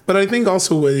 But I think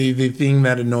also the thing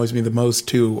that annoys me the most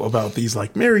too about these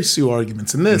like Mary Sue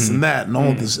arguments and this and that and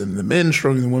all this and the men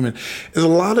stroking the women is a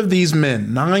lot of these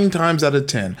men 9 times out of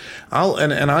 10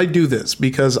 and I do this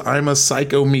because I'm a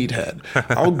psycho meathead.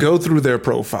 I'll go through their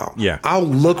profile. Yeah. I'll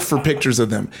look for pictures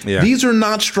of them. Yeah. These are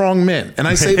not strong men, and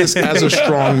I say this as a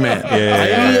strong man.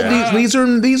 These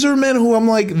are men who I'm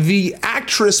like, the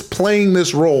actress playing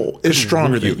this role is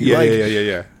stronger than you.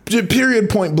 Yeah. Period,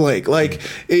 point blank. Like,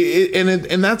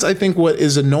 and that's I think what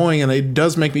is annoying, and it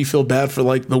does make me feel bad for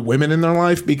like the women in their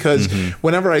life, because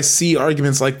whenever I see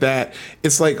arguments like that,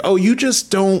 it's like, oh, you just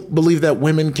don't believe that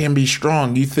women can be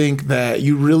strong. You think that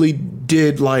you really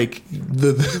did like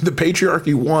the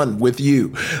patriarchy won with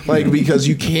you, like because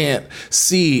you can't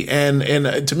see, and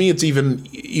to me it's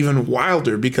even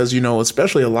wilder because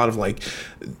especially a lot of like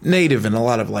Native and a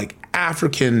lot of like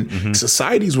African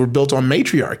societies were built on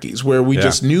matriarchies where we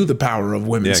just knew the power of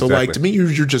women. So like to me,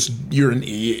 you're an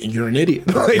idiot.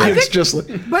 Like, it's just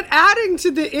like, but adding to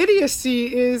the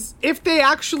idiocy is if they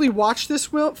actually watch this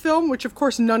film, which of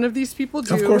course none of these people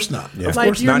do. Of course not. Yeah.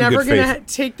 Like you're never going to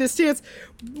take this stance.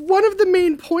 One of the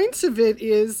main points of it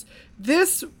is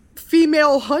this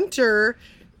female hunter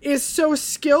is so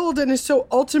skilled and is so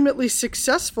ultimately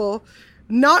successful,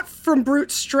 not from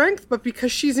brute strength, but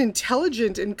because she's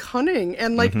intelligent and cunning.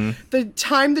 And like the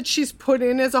time that she's put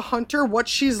in as a hunter, what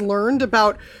she's learned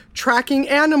about tracking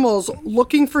animals,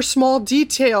 looking for small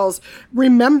details,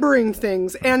 remembering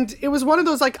things. And it was one of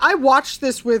those, like, I watched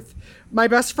this with my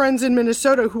best friends in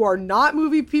Minnesota who are not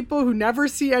movie people, who never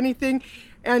see anything.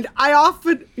 And I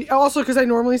often, also because I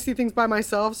normally see things by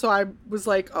myself, so I was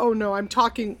like, oh no, I'm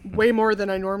talking way more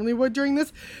than I normally would during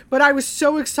this. But I was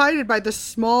so excited by the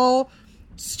small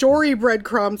story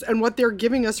breadcrumbs and what they're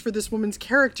giving us for this woman's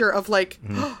character of like,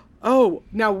 oh,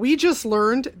 now we just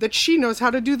learned that she knows how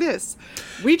to do this.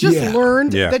 We just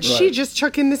learned that she just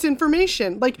took in this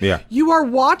information. Like you are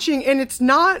watching and it's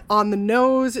not on the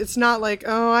nose. It's not like,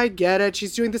 oh, I get it,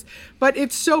 she's doing this, but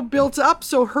it's so built up.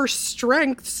 So her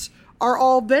strengths are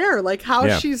all there, like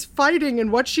how she's fighting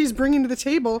and what she's bringing to the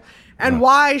table. And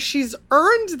why she's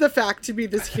earned the fact to be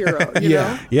this hero, you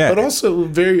know? Yeah. But also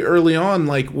very early on,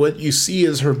 like what you see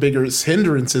as her biggest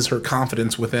hindrance is her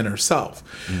confidence within herself.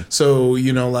 So,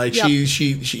 like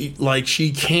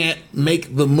she can't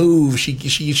make the move.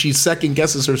 She second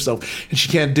guesses herself and she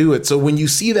can't do it. So when you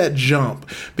see that jump,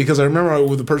 because I remember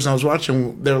with the person I was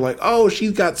watching, they're like, oh,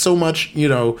 she's got so much,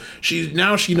 she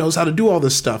knows how to do all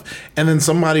this stuff. And then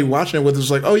somebody watching it with us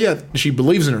was like, oh yeah, she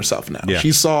believes in herself now. Yeah.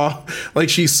 She saw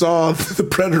the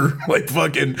Predator like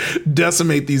fucking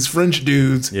decimate these French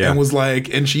dudes and was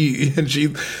like, and she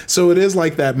so it is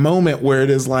like that moment where it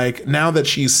is like, now that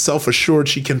she's self-assured,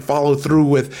 she can follow through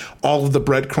with all of the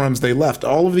breadcrumbs they left,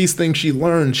 all of these things she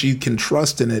learned, she can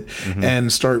trust in it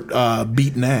and start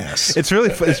beating ass. It's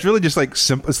really just like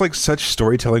simple. It's like such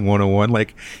storytelling 101.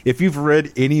 Like if you've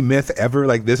read any myth ever,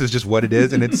 like this is just what it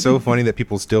is. And it's so funny that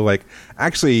people still like,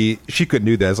 actually she couldn't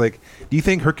do that. It's like, do you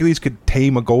think Hercules could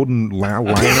tame a golden lion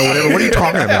or whatever? What are you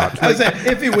talking about? I was saying,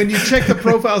 Iffy, when you check the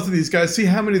profiles of these guys, see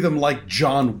how many of them like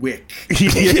John Wick. And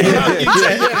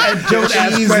don't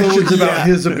ask questions about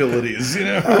his abilities,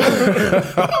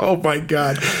 Oh my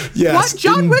God. Yes. What?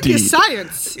 John Wick is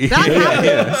science. That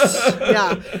happens.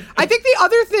 Yeah. I think the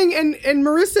other thing, and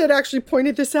Marissa had actually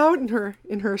pointed this out in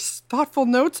her thoughtful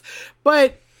notes,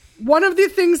 but one of the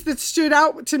things that stood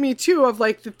out to me too, of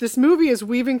like that this movie is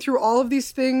weaving through all of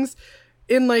these things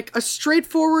in like a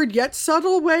straightforward yet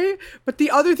subtle way. But the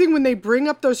other thing, when they bring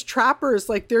up those trappers,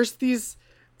 like there's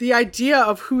the idea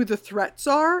of who the threats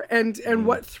are and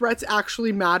what threats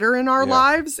actually matter in our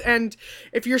lives. And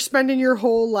if you're spending your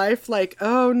whole life like,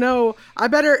 oh no,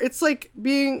 it's like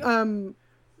being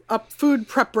a food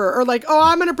prepper, or like, oh,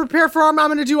 I'm going to prepare for them, I'm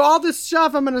going to do all this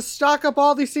stuff, I'm going to stock up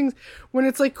all these things, when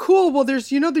it's like, cool, well, there's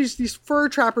these fur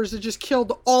trappers that just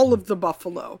killed all of the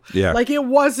buffalo. Like it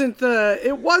wasn't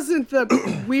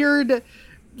the weird,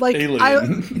 like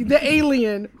alien. The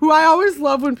alien, who I always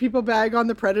love when people bag on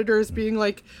the Predators being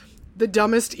like, the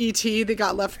dumbest ET that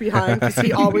got left behind because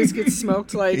he always gets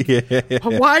smoked. Like,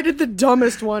 why did the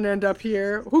dumbest one end up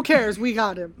here? Who cares? We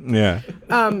got him. Yeah.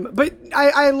 But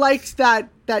I liked that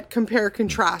compare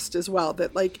contrast as well.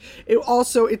 That like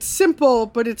it's simple,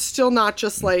 but it's still not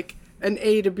just like an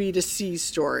A to B to C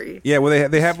story. Yeah, well,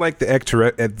 they have like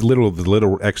the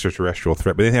little extraterrestrial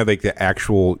threat, but they have like the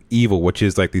actual evil, which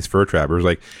is like these fur trappers.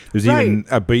 Like, there's even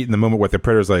a beat in the moment where the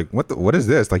predator's like, "What is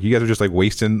this? Like, you guys are just like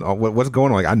wasting. What's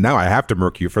going on? Like, now I have to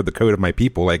murk you for the code of my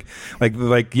people. Like,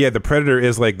 yeah, the predator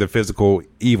is like the physical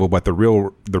evil, but the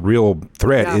real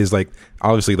threat is like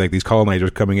obviously like these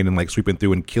colonizers coming in and like sweeping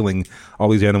through and killing all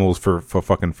these animals for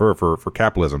fucking fur for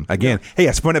capitalism. Again, hey,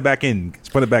 I spun it back in.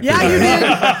 Yeah, you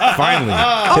did. Finally,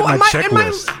 hit my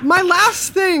checklist. My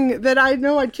last thing that I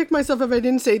know I'd kick myself if I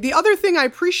didn't say. The other thing I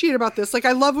appreciate about this, like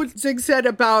I love what Zig said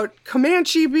about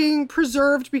Comanche being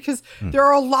preserved because there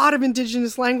are a lot of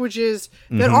indigenous languages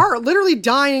that are literally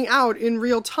dying out in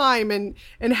real time, and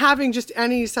having just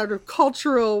any sort of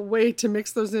cultural way to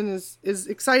mix those in is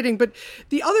exciting. But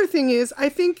the other thing is, I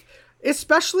think,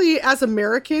 especially as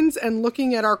Americans and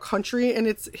looking at our country and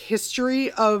its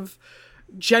history of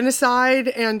genocide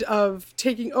and of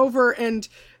taking over,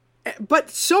 but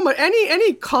so much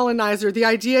any colonizer, the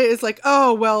idea is like,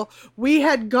 oh well, we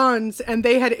had guns and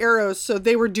they had arrows, so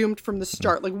they were doomed from the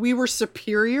start. Like, we were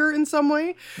superior in some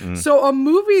way. So a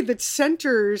movie that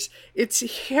centers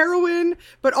its heroine,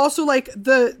 but also like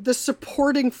the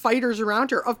supporting fighters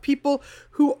around her, of people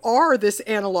who are this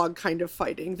analog kind of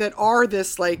fighting, that are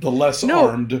this like the less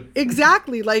armed.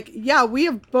 Exactly. Like, yeah, we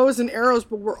have bows and arrows,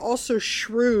 but we're also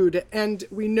shrewd, and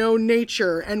we know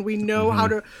nature, and we know how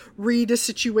to read a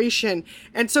situation.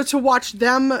 And so to watch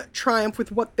them triumph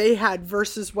with what they had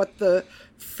versus what the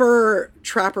fur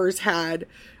trappers had,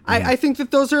 I think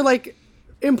that those are like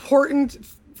important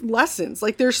lessons.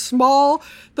 Like, they're small.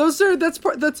 That's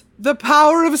the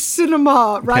power of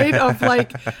cinema, right? Of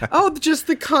like, just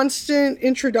the constant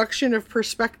introduction of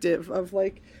perspective of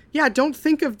like, yeah, don't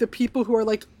think of the people who are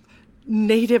like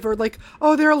native or like,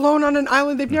 oh, they're alone on an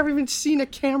island, they've never even seen a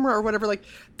camera or whatever. Like,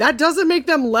 that doesn't make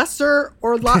them lesser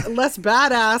or less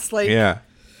badass. Like, yeah.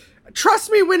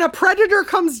 Trust me, when a predator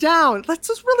comes down, that's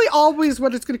just really always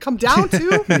what it's going to come down to.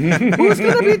 Who's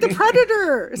going to beat the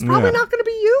predator? It's probably not going to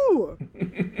be you.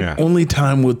 Yeah. Only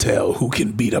time will tell who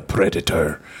can beat a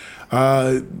predator.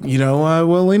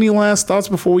 Well, any last thoughts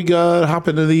before we hop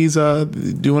into these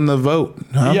doing the vote?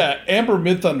 Huh? Yeah, Amber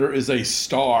Midthunder is a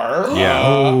star. Yeah.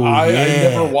 I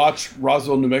never watched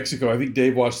Roswell, New Mexico. I think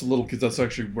Dave watched a little because that's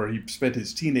actually where he spent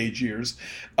his teenage years.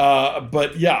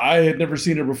 But yeah, I had never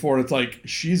seen her before. It's like,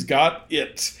 she's got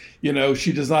it. You know,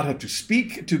 she does not have to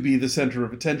speak to be the center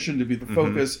of attention, to be the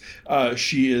focus.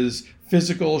 She is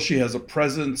physical. She has a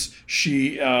presence.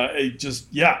 She I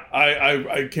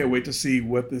can't wait to see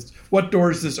what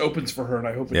doors this opens for her, and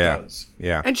I hope it does.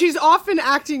 Yeah. And she's often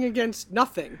acting against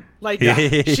nothing. Like,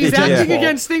 she's acting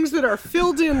against things that are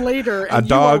filled in later. And a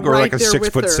dog or like a there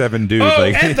 6'7" dude.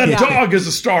 And the dog is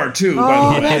a star too.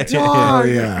 Oh, that dog. Oh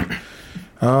yeah.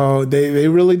 Oh, they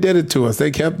really did it to us.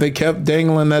 They kept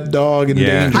dangling that dog in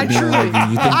danger.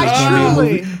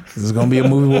 This is going to be a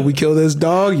movie where we kill this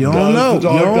dog? You don't know.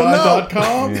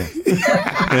 DogDie.com.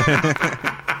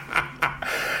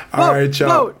 All right,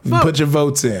 y'all. Put your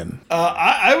votes in.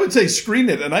 I would say screen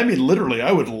it, and I mean literally,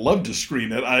 I would love to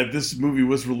screen it. This movie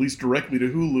was released directly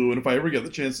to Hulu, and if I ever get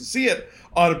the chance to see it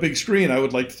on a big screen, I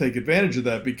would like to take advantage of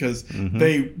that, because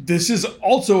this is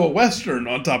also a Western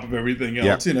on top of everything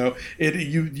else. You know,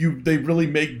 they really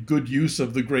make good use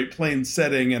of the Great Plains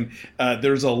setting, and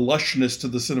there's a lushness to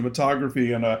the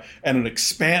cinematography and an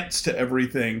expanse to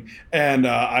everything. And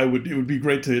it would be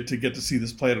great to get to see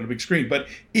this played on a big screen. But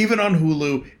even on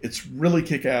Hulu, it's really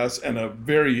kick-ass and a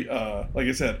very, like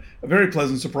I said, a very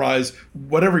pleasant surprise.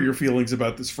 Whatever your feelings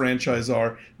about this franchise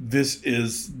are, this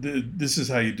is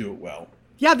how you do it well.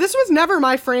 Yeah, this was never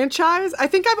my franchise. I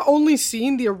think I've only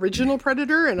seen the original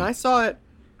Predator, and I saw it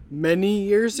many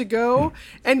years ago.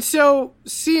 And so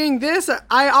seeing this,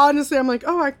 I'm like,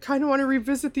 oh, I kind of want to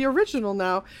revisit the original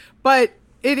now. But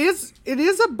it is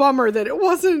a bummer that it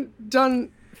wasn't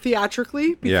done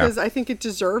theatrically, because I think it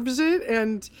deserves it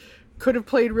and could have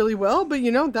played really well. But,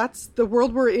 you know, that's the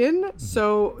world we're in.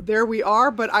 So there we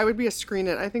are. But I would be a screen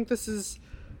it. I think it's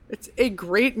a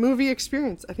great movie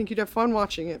experience. I think you'd have fun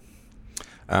watching it.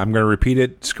 I'm going to repeat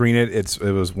it, screen it. It's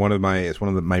one of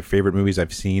my favorite movies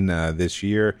I've seen this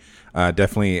year.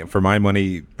 Definitely, for my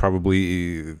money,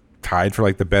 probably tied for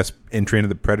like the best entry into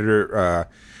the Predator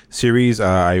series.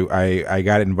 I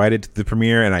got invited to the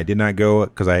premiere, and I did not go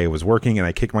because I was working, and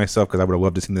I kicked myself because I would have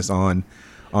loved to see this on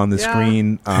on the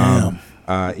screen.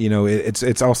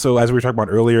 It's also, as we were talking about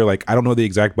earlier, like I don't know the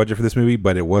exact budget for this movie,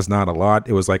 but it was not a lot.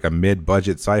 It was like a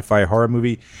mid-budget sci-fi horror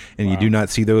movie, and you do not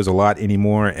see those a lot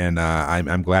anymore. And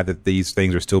I'm glad that these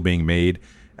things are still being made.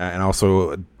 And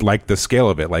also like the scale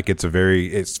of it, like it's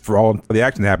for all the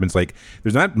action that happens, like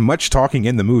there's not much talking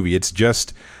in the movie. It's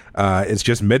just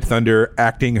Mid Thunder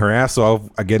acting her ass off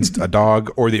against a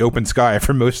dog or the open sky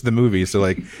for most of the movie. So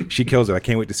like she kills it. I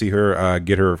can't wait to see her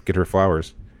get her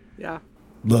flowers. Yeah.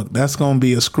 Look, that's going to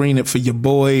be a screen it for your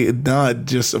boy. Not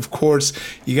just, of course,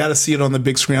 you got to see it on the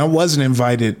big screen. I wasn't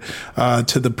invited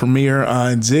to the premiere,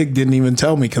 and Zig didn't even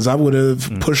tell me because I would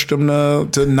have pushed him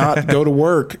to not go to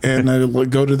work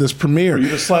and go to this premiere. You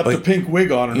just slapped the pink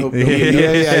wig on and hope.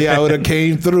 Yeah. I would have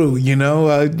came through. You know,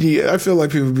 I feel like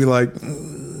people would be like,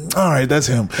 all right, that's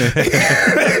him.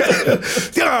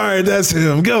 All right, that's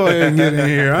him. Go ahead and get in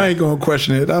here. I ain't going to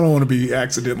question it. I don't want to be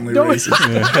accidentally racist.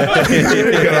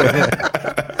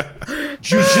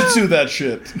 Jiu-jitsu that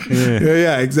shit.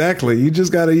 Yeah, exactly. You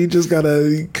just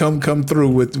gotta come through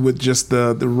with just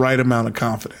the right amount of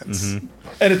confidence. Mm-hmm.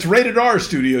 And it's rated R,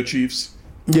 Studio Chiefs.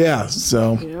 Yeah,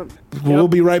 so we'll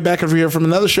be right back over here from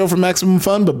another show from Maximum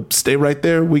Fun, but stay right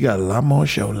there. We got a lot more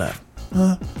show left.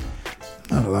 Not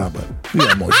a lot, but we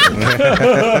got more show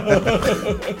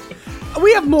left.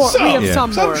 We have more. We have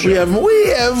some more. We have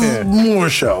more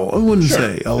show. I wouldn't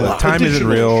say a lot. Time isn't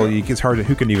real. It's hard.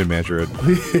 Who can even measure it?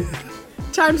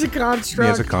 Time's a construct.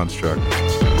 Yeah, it's a construct.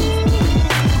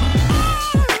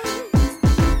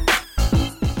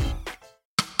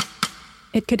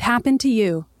 It could happen to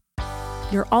you.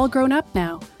 You're all grown up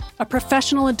now, a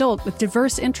professional adult with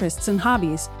diverse interests and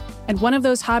hobbies, and one of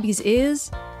those hobbies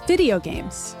is video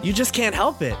games. You just can't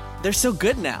help it. They're so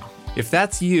good now. If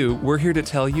that's you, we're here to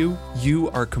tell you, you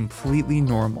are completely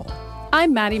normal.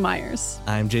 I'm Maddie Myers.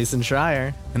 I'm Jason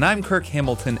Schreier. And I'm Kirk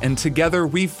Hamilton, and together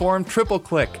we form Triple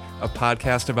Click, a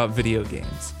podcast about video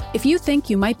games. If you think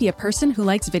you might be a person who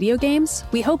likes video games,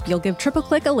 we hope you'll give Triple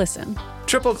Click a listen.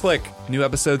 Triple Click, new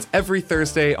episodes every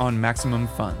Thursday on Maximum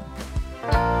Fun.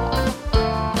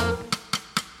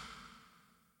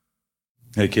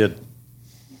 Hey, kid.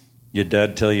 Your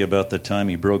dad tell you about the time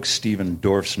he broke Stephen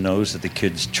Dorff's nose at the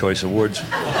Kids' Choice Awards?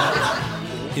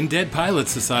 In Dead Pilot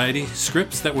Society,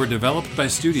 scripts that were developed by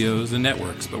studios and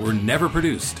networks but were never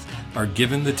produced are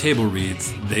given the table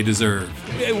reads they deserve.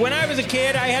 When I was a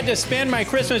kid, I had to spend my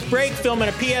Christmas break filming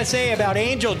a PSA about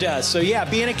angel dust. So yeah,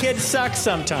 being a kid sucks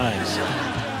sometimes.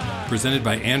 Presented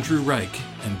by Andrew Reich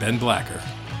and Ben Blacker.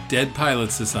 Dead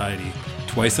Pilot Society,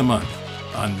 twice a month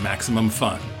on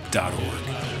MaximumFun.org.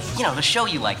 You know, the show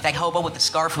you like, that hobo with the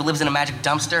scarf who lives in a magic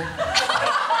dumpster.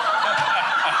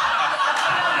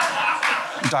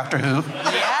 Doctor Who?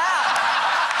 Yeah.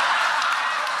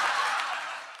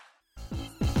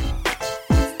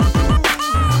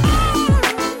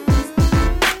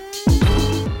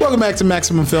 Welcome back to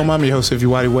Maximum Film. I'm your host, Ify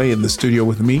Whitey Way. In the studio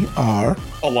with me are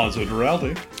Alonzo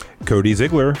Duralde, Cody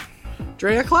Ziegler,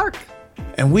 Drea Clark.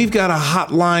 And we've got a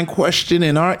hotline question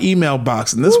in our email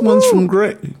box. And this one's from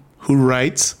Greg, who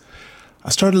writes, I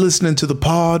started listening to the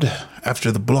pod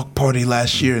after the block party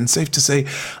last year, and safe to say,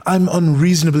 I'm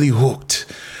unreasonably hooked.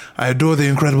 I adore the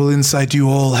incredible insight you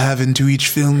all have into each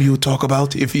film you talk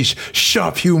about. Ify's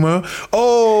sharp humor.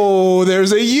 Oh,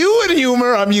 there's a you in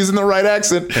humor. I'm using the right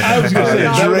accent. I was going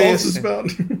to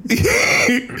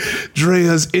say,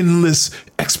 Drea's endless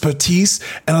expertise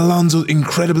and Alonzo's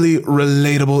incredibly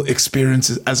relatable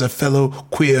experiences as a fellow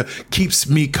queer keeps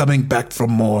me coming back for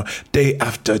more day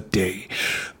after day.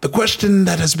 The question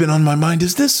that has been on my mind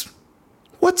is this.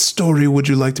 What story would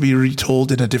you like to be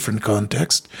retold in a different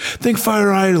context? Think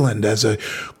Fire Island as a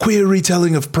queer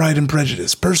retelling of Pride and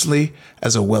Prejudice. Personally,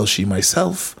 as a Welshie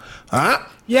myself,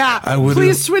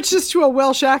 please switch this to a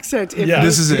Welsh accent. Yeah,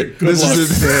 this is it. This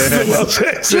is it. Welsh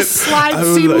accent. Just slide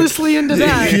seamlessly into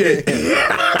that.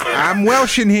 I'm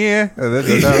Welsh in here.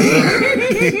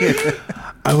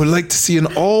 I would like to see an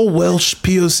all-Welsh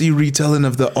POC retelling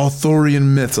of the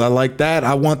Arthurian myths. I like that.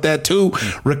 I want that too.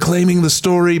 Reclaiming the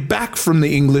story back from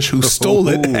the English who stole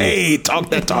it. Hey,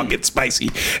 talk that talk, it's spicy.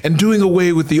 And doing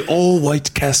away with the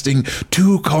all-white casting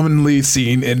too commonly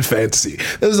seen in fantasy.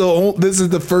 This is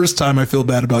the first time I feel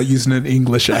bad about using an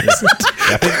English accent.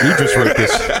 I think you just wrote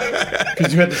this.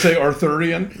 Because you had to say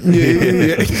Arthurian?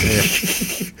 Yeah.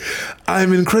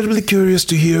 I'm incredibly curious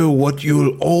to hear what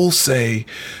you'll all say.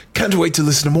 Can't wait to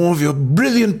listen to more of your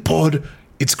brilliant pod.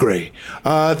 It's Gray.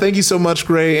 Thank you so much,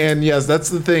 Gray. And yes, that's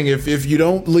the thing. If you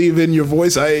don't leave in your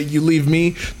voice, you leave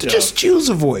me to just choose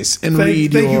a voice and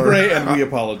read. Thank you, Gray, and we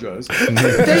apologize.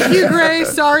 Thank you, Gray.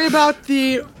 Sorry about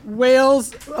the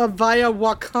Wales via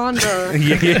Wakanda.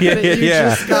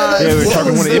 Yeah. We're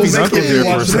talking one of Iffy's uncles here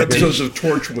for a second. Episodes of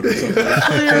Torchwood or something.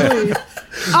 Clearly.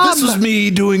 This was me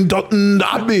doing Downton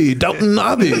Abbey, down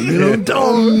by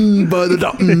the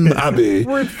Downton Abbey.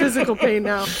 We're in physical pain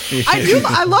now.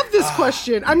 I love this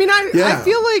question. I mean, I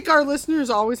feel like our listeners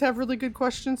always have really good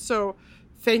questions, so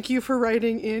thank you for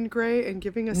writing in, Gray, and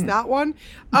giving us that one.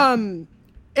 And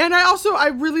I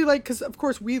really like, because of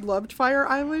course we loved Fire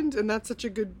Island, and that's such a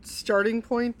good starting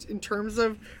point in terms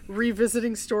of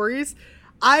revisiting stories.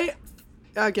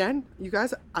 Again, you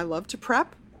guys, I love to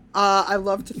prep. I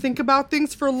love to think about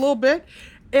things for a little bit.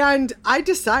 And I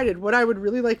decided what I would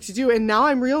really like to do. And now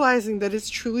I'm realizing that it's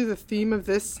truly the theme of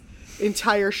this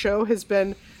entire show has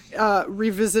been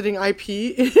revisiting IP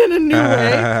in a new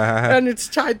way. And it's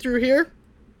tied through here.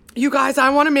 You guys, I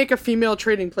want to make a female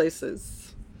Trading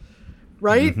Places.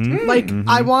 Right?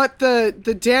 I want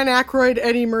the Dan Aykroyd,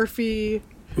 Eddie Murphy.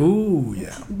 Ooh,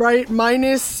 yeah. Right?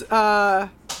 Minus the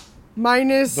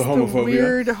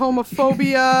weird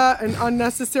homophobia and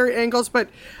unnecessary angles, but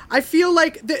I feel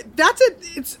like that's it.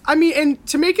 It's, I mean, and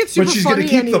to make it super funny, but she's going to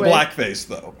keep the blackface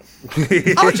though.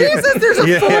 Oh Jesus! There's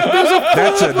a full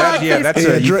blackface.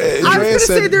 I was going to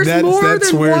say there's more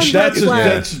than one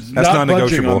blackface. That's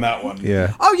non-negotiable on that one.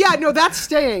 Yeah. Oh yeah, no, that's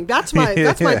staying. That's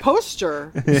my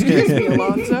poster. Excuse me,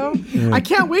 Alonzo. I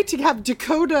can't wait to have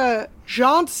Dakota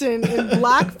Johnson in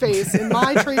blackface in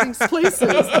my Trading Places.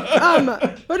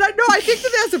 But I think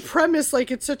that as a premise,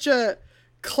 like it's such a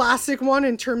classic one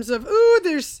in terms of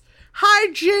there's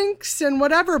hijinks and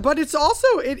whatever, but it's also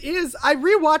I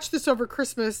rewatched this over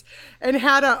Christmas and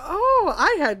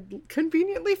I had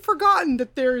conveniently forgotten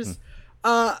that there's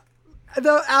the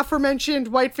aforementioned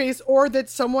whiteface, or that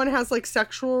someone has like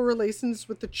sexual relations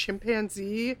with the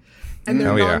chimpanzee and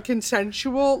they're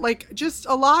non-consensual. Like just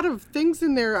a lot of things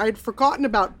in there I'd forgotten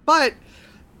about, but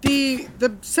the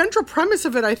central premise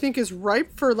of it, I think, is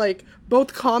ripe for like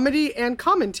both comedy and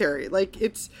commentary. Like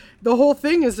it's the whole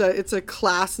thing is it's a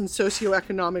class and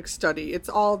socioeconomic study. It's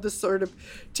all this sort of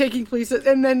taking place,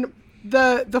 and then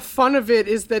the fun of it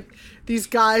is that these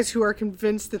guys who are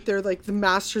convinced that they're like the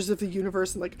masters of the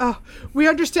universe and like, oh, we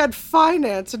understand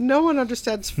finance, and no one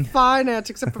understands finance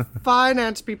except for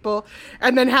finance people,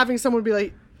 and then having someone be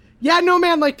like, yeah, no,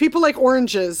 man, like people like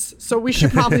oranges, so we should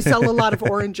probably sell a lot of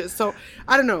oranges. So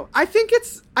I don't know. I think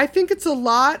it's a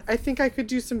lot. I think I could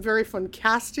do some very fun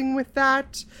casting with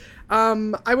that.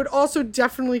 I would also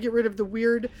definitely get rid of the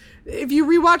weird. If you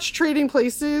rewatch Trading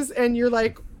Places and you're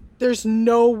like, there's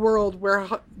no world where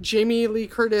Jamie Lee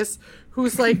Curtis,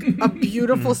 who's like a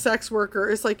beautiful sex worker,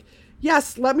 is like,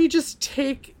 yes, let me just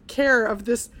take care of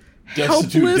this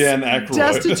helpless,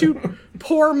 destitute,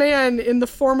 poor man in the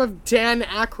form of Dan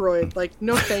Aykroyd. Like,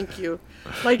 no, thank you.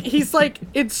 Like, he's like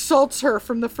insults her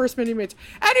from the first minute.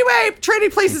 Anyway,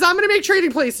 Trading Places. I'm going to make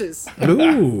Trading Places.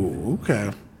 Ooh,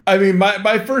 okay. I mean,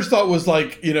 my first thought was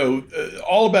like,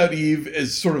 All About Eve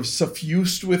is sort of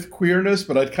suffused with queerness,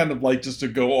 but I'd kind of like just to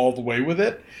go all the way with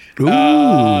it. Ooh.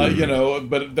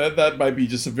 But that might be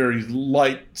just a very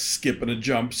light skip and a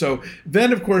jump. So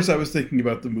then, of course, I was thinking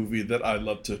about the movie that I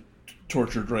love to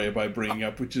torture Dre by bringing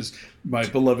up, which is my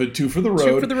beloved Two for the Road.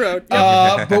 Two for the Road.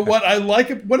 Yep. But one of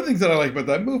the things that I like about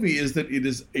that movie is that it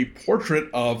is a portrait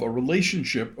of a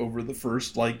relationship over the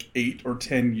first like 8 or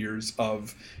 10 years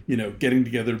of, getting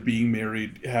together, being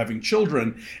married, having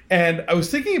children. And I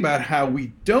was thinking about how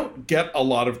we don't get a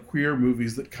lot of queer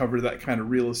movies that cover that kind of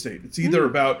real estate. It's either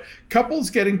about couples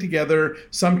getting together.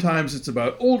 Sometimes it's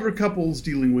about older couples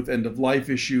dealing with end of life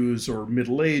issues or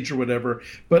middle age or whatever.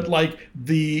 But like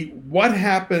what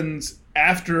happens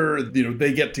after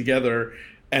they get together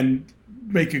and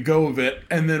make a go of it,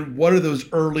 and then what are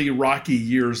those early rocky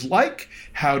years like?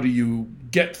 How do you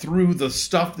get through the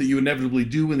stuff that you inevitably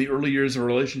do in the early years of a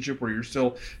relationship where you're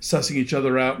still sussing each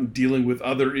other out and dealing with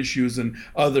other issues and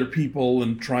other people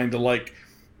and trying to like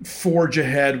forge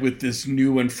ahead with this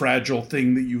new and fragile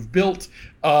thing that you've built?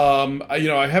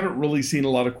 I haven't really seen a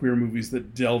lot of queer movies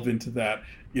that delve into that.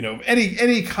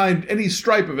 Any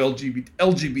stripe of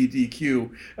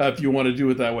LGBTQ, if you want to do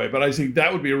it that way. But I think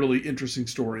that would be a really interesting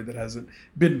story that hasn't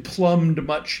been plumbed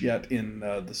much yet in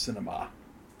the cinema.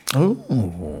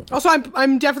 Oh. Also,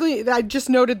 I'm definitely. I just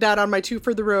noted that on my Two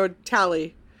for the Road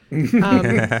tally.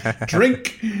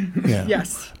 Drink. Yeah.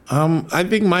 Yes. I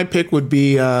think my pick would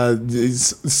be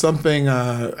something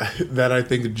that I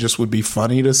think just would be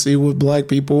funny to see with black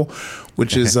people,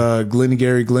 which is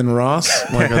Glengarry Glen Ross.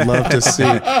 Like I'd love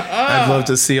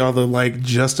to see all the like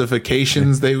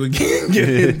justifications they would get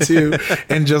into,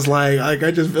 and just like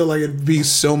I just feel like it'd be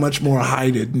so much more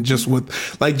heightened, and just like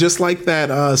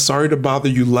that Sorry to Bother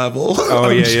You level. Oh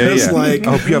yeah. Like,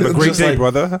 I hope you have a great day,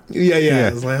 brother. Yeah.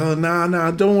 It's like, oh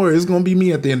nah, don't worry, it's gonna be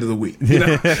me at the end of the week. You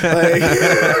know?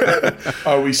 Like,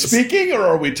 are we speaking or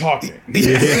are we talking?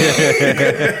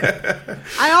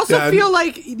 I also feel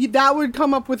like that would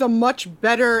come up with a much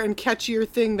better and catchier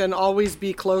thing than Always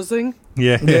Be Closing.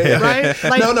 Yeah. Right?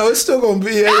 Like, no, it's still gonna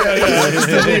be. It's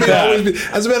still gonna be always be.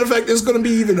 As a matter of fact, it's gonna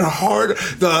be even harder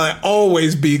to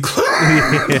always be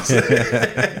close.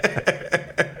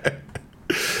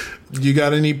 You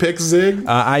got any picks, Zig?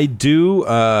 I do.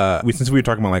 Since we were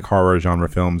talking about like horror genre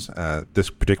films, this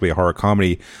particularly a horror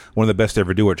comedy, one of the best to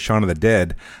ever do it, Shaun of the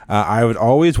Dead. I would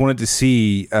always wanted to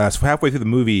see. So halfway through the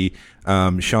movie,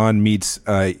 Shaun meets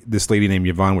this lady named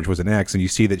Yvonne, which was an ex, and you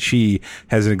see that she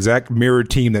has an exact mirror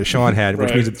team that Shaun had,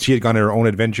 which means that she had gone on her own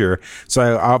adventure.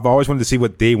 So I've always wanted to see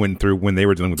what they went through when they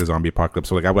were dealing with the zombie apocalypse.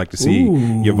 So like I would like to see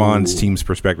Yvonne's team's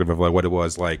perspective of like what it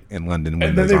was like in London. When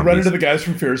and then they run into the guys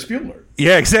from Ferris Bueller.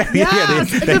 Yeah, exactly.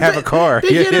 Yes. Yeah, they have a car. They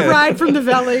get a ride from the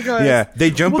valet guys. Yeah, they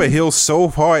jump a hill so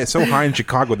high in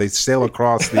Chicago, they sail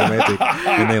across the Atlantic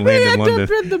and they land in London. Up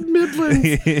in the Midlands.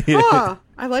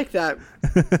 I like that.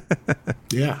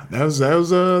 Yeah, that was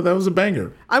a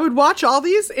banger. I would watch all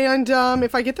these, and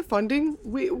if I get the funding,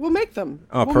 we'll make them.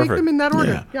 Oh, we'll perfect. make them in that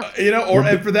order. Yeah.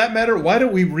 And for that matter, why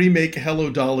don't we remake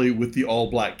Hello Dolly with the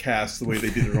all-black cast the way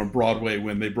they did it on Broadway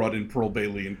when they brought in Pearl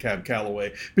Bailey and Cab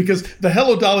Calloway? Because the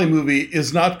Hello Dolly movie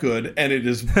is not good, and it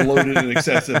is bloated and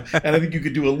excessive. And I think you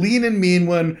could do a lean and mean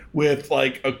one with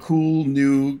like a cool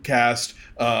new cast,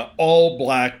 all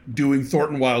black, doing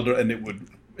Thornton Wilder, and it would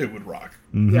rock.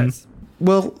 Mm-hmm. Yes.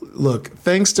 Well, look,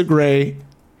 thanks to Gray.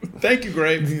 Thank you,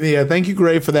 Gray. Yeah, thank you,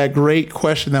 Gray, for that great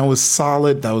question. That was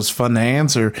solid. That was fun to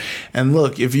answer. And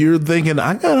look, if you're thinking,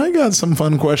 I got some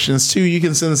fun questions too, you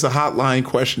can send us a hotline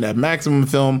question at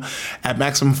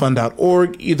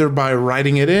MaximumFun.org, either by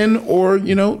writing it in or,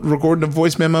 recording a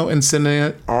voice memo and sending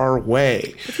it our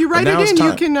way. If you write it in,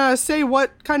 you can say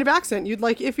what kind of accent you'd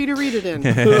like Iffy to read it in.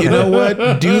 You know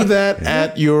what? Do that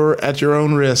at your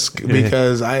own risk,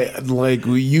 because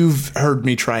you've heard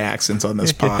me try accents on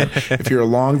this pod. If you're a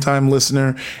long-time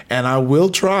listener, and I will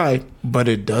try, but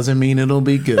it doesn't mean it'll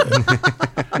be good.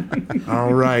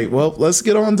 All right. Well, let's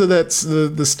get on to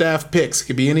the staff picks. It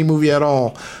could be any movie at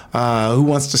all. Who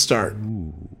wants to start?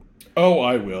 Oh,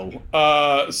 I will.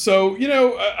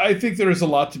 I think there is a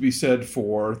lot to be said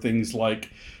for things like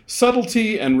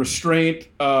subtlety and restraint.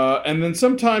 And then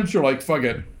sometimes you're like, fuck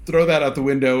it. Throw that out the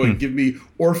window and give me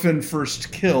Orphan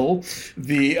First Kill,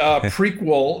 the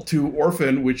prequel to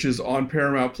Orphan, which is on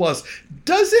Paramount Plus.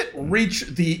 Does it reach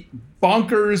the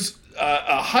bonkers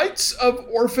heights of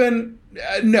Orphan?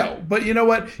 No, but you know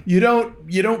what? You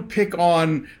don't pick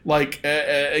on like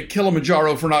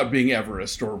Kilimanjaro for not being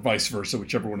Everest, or vice versa,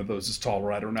 whichever one of those is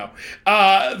taller. I don't know,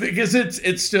 because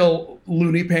it's still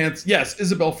loony pants. Yes,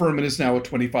 Isabel Furman is now a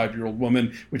 25-year-old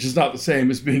woman, which is not the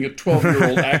same as being a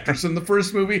 12-year-old actress in the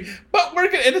first movie. But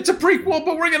and it's a prequel,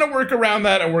 but we're gonna work around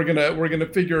that, and we're gonna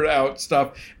figure out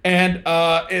stuff. And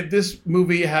this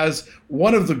movie has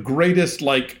one of the greatest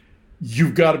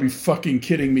you've got to be fucking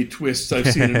kidding me twists I've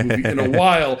seen in a movie in a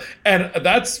while, and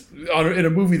that's in a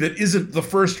movie that isn't the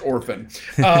first Orphan.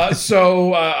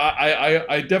 So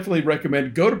I definitely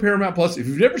recommend go to Paramount Plus. If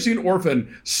you've never seen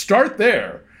Orphan, start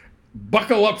there,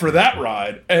 buckle up for that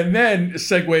ride, and then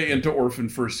segue into Orphan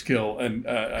First Kill, and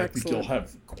I think you'll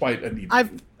have quite an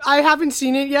evening. I haven't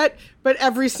seen it yet, but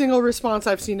every single response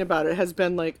I've seen about it has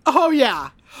been like, oh yeah,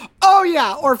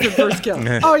 Orphan First Kill,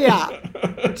 oh yeah.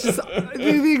 Just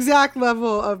the exact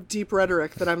level of deep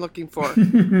rhetoric that I'm looking for.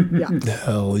 Yeah.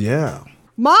 Hell yeah.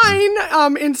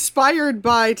 Mine, inspired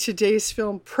by today's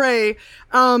film Prey,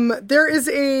 there is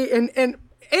and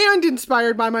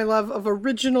inspired by my love of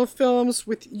original films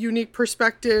with unique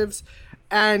perspectives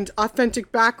and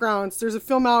authentic backgrounds. There's a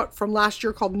film out from last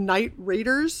year called Night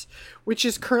Raiders, which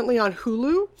is currently on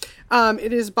Hulu.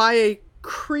 It is by a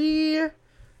Cree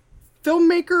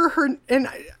filmmaker,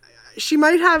 she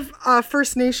might have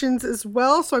First Nations as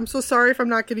well, so I'm so sorry if I'm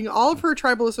not getting all of her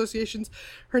tribal associations.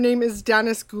 Her name is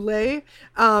Danis Goulet,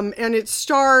 and it's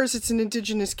an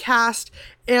indigenous cast.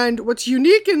 And what's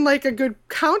unique and like a good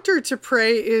counter to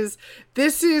Prey is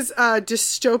this is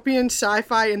dystopian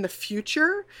sci-fi in the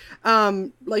future,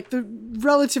 like the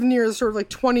relative near sort of like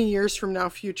 20 years from now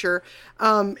future.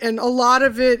 And a lot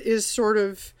of it is sort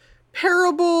of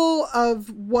parable of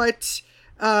what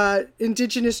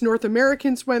indigenous North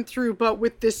Americans went through, but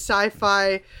with this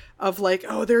sci-fi of like,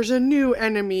 oh, there's a new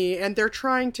enemy and they're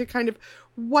trying to kind of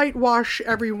whitewash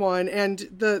everyone. And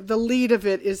the lead of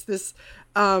it is this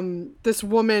this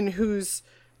woman whose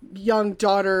young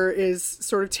daughter is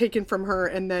sort of taken from her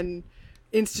and then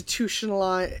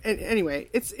institutionalized. And anyway,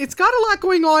 it's got a lot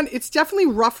going on. It's definitely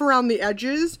rough around the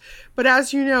edges, but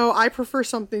as you know, I prefer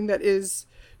something that is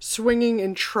swinging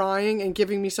and trying and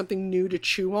giving me something new to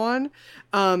chew on.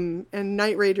 And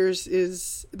Night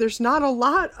Raiders there's not a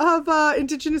lot of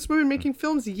indigenous women making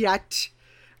films yet,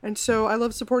 and so I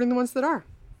love supporting the ones that are.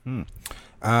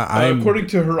 According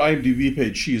to her IMDb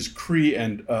page, she is Cree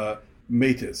and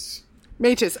Métis.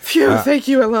 Métis. Phew, thank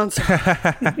you, Alonso.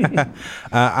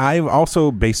 I've also,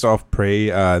 based off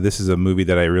Prey, this is a movie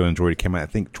that I really enjoyed. It came out, I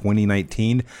think,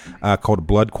 2019, called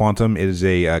Blood Quantum. It is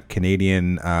a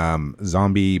Canadian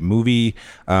zombie movie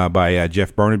by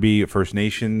Jeff Barnaby, First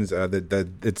Nations.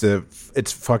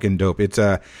 It's fucking dope. It's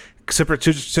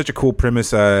such a cool premise.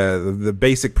 The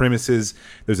basic premise is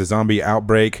there's a zombie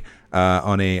outbreak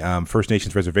on a First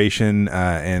Nations reservation,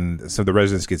 and some of the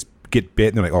residents get bit,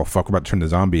 and they're like, "Oh fuck, we're about to turn to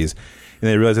zombies." And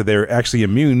they realize that they're actually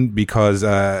immune because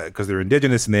they're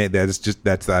indigenous, and that's just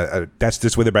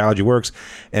the way their biology works.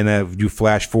 And you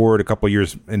flash forward a couple of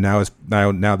years, and now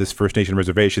this First Nation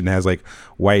reservation has like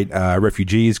white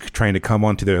refugees trying to come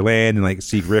onto their land and like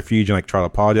seek refuge and like try to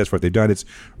apologize for what they've done. It's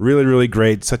really, really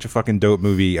great. Such a fucking dope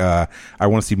movie. I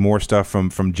want to see more stuff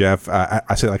from Jeff.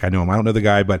 I say like I know him. I don't know the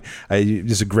guy, but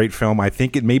just a great film. I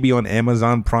think it may be on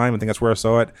Amazon Prime. I think that's where I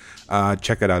saw it.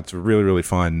 Check that out. It's a really, really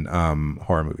fun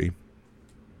horror movie.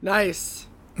 Nice.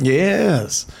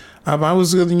 Yes. I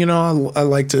was, I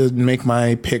like to make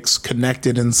my picks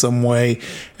connected in some way,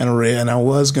 and I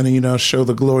was going to, show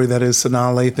the glory that is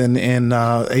Sanaa Lathan in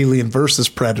Alien versus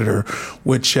Predator,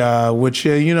 which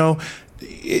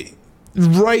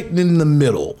right in the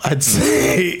middle, I'd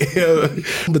say,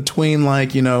 between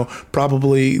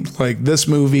probably like this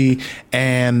movie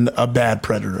and a bad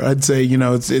Predator. I'd say,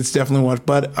 it's definitely one,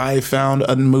 but I found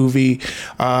a movie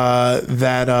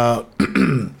that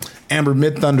Amber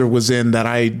Midthunder was in that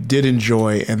I did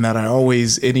enjoy, and that I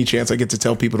always, any chance I get to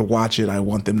tell people to watch it, I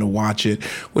want them to watch it,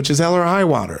 which is Hell or High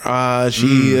Water.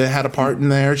 She had a part in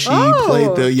there. She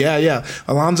played the,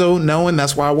 Alonzo, knowing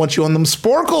that's why I want you on them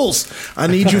sporkles. I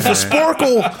need you for sporkle.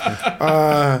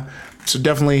 So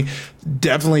definitely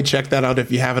check that out if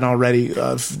you haven't already.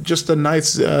 Just a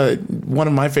nice, one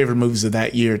of my favorite movies of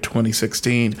that year,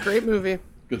 2016. Great movie.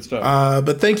 Good stuff.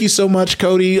 But thank you so much,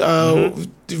 Cody,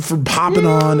 for popping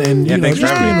on. And thanks for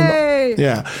having me.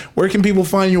 Yeah. Where can people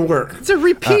find your work? It's a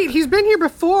repeat. He's been here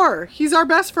before. He's our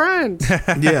best friend.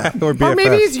 Yeah. Or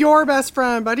maybe he's your best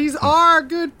friend, but he's our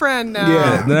good friend now.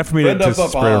 Yeah. Enough for me to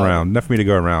spread around. Enough for me to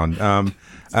go around.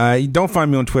 Don't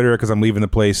find me on Twitter because I'm leaving the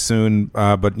place soon.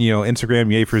 But Instagram,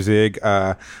 yay for Zig.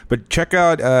 But check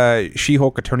out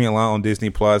She-Hulk: Attorney at Law on Disney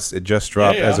Plus. It just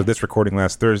dropped as of this recording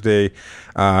last Thursday.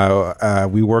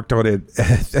 We worked on it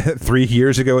 3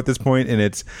 years ago at this point, and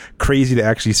it's crazy to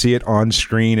actually see it on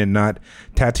screen and not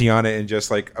Tatiana in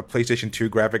just like a PlayStation 2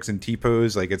 graphics and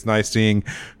T-pose. Like, it's nice seeing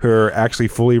her actually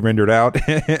fully rendered out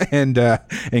and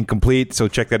complete. So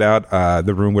check that out.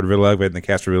 The room would really love it, and the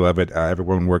cast would really love it.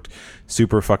 Everyone worked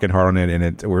super fucking hard on it,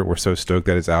 and we're so stoked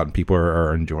that it's out and people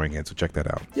are enjoying it. So check that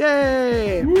out.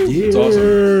 Yay! Yeah,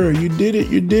 awesome. You did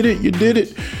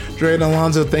it. Dre and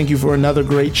Alonzo, thank you for another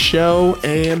great show,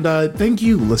 and thank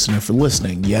you, listener, for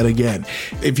listening yet again.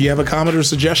 If you have a comment or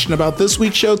suggestion about this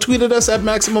week's show, tweet at us at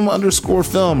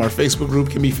 @maximum_film. Our Facebook group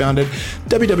can be found at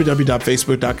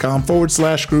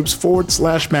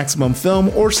www.facebook.com/groups/maximum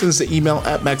film, or send us an email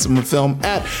at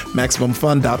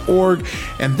maximumfilm@maximumfun.org,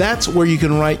 and that's where you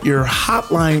can write your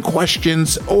hotline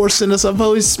questions or send us a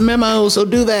voice memo. So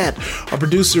do that. Our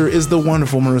producer is the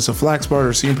wonderful Marissa Flaxbart.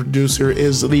 Our senior producer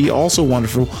is the also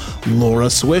wonderful Laura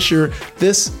Swisher.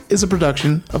 This is a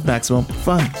production of Maximum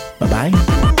Fun. Bye-bye.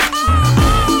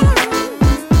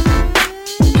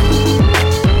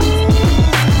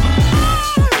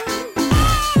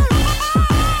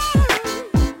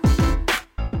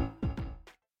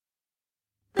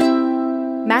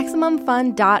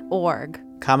 MaximumFun.org.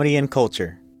 Comedy and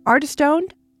culture. Artist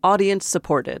owned, audience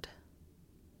supported.